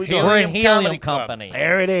 Helium. What are we doing? We're in Helium Helium Comedy Club. Company.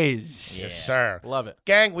 There it is. Yes, sir. Love it.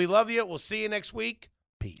 Gang, we love you. We'll see you next week.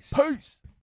 Peace. Peace.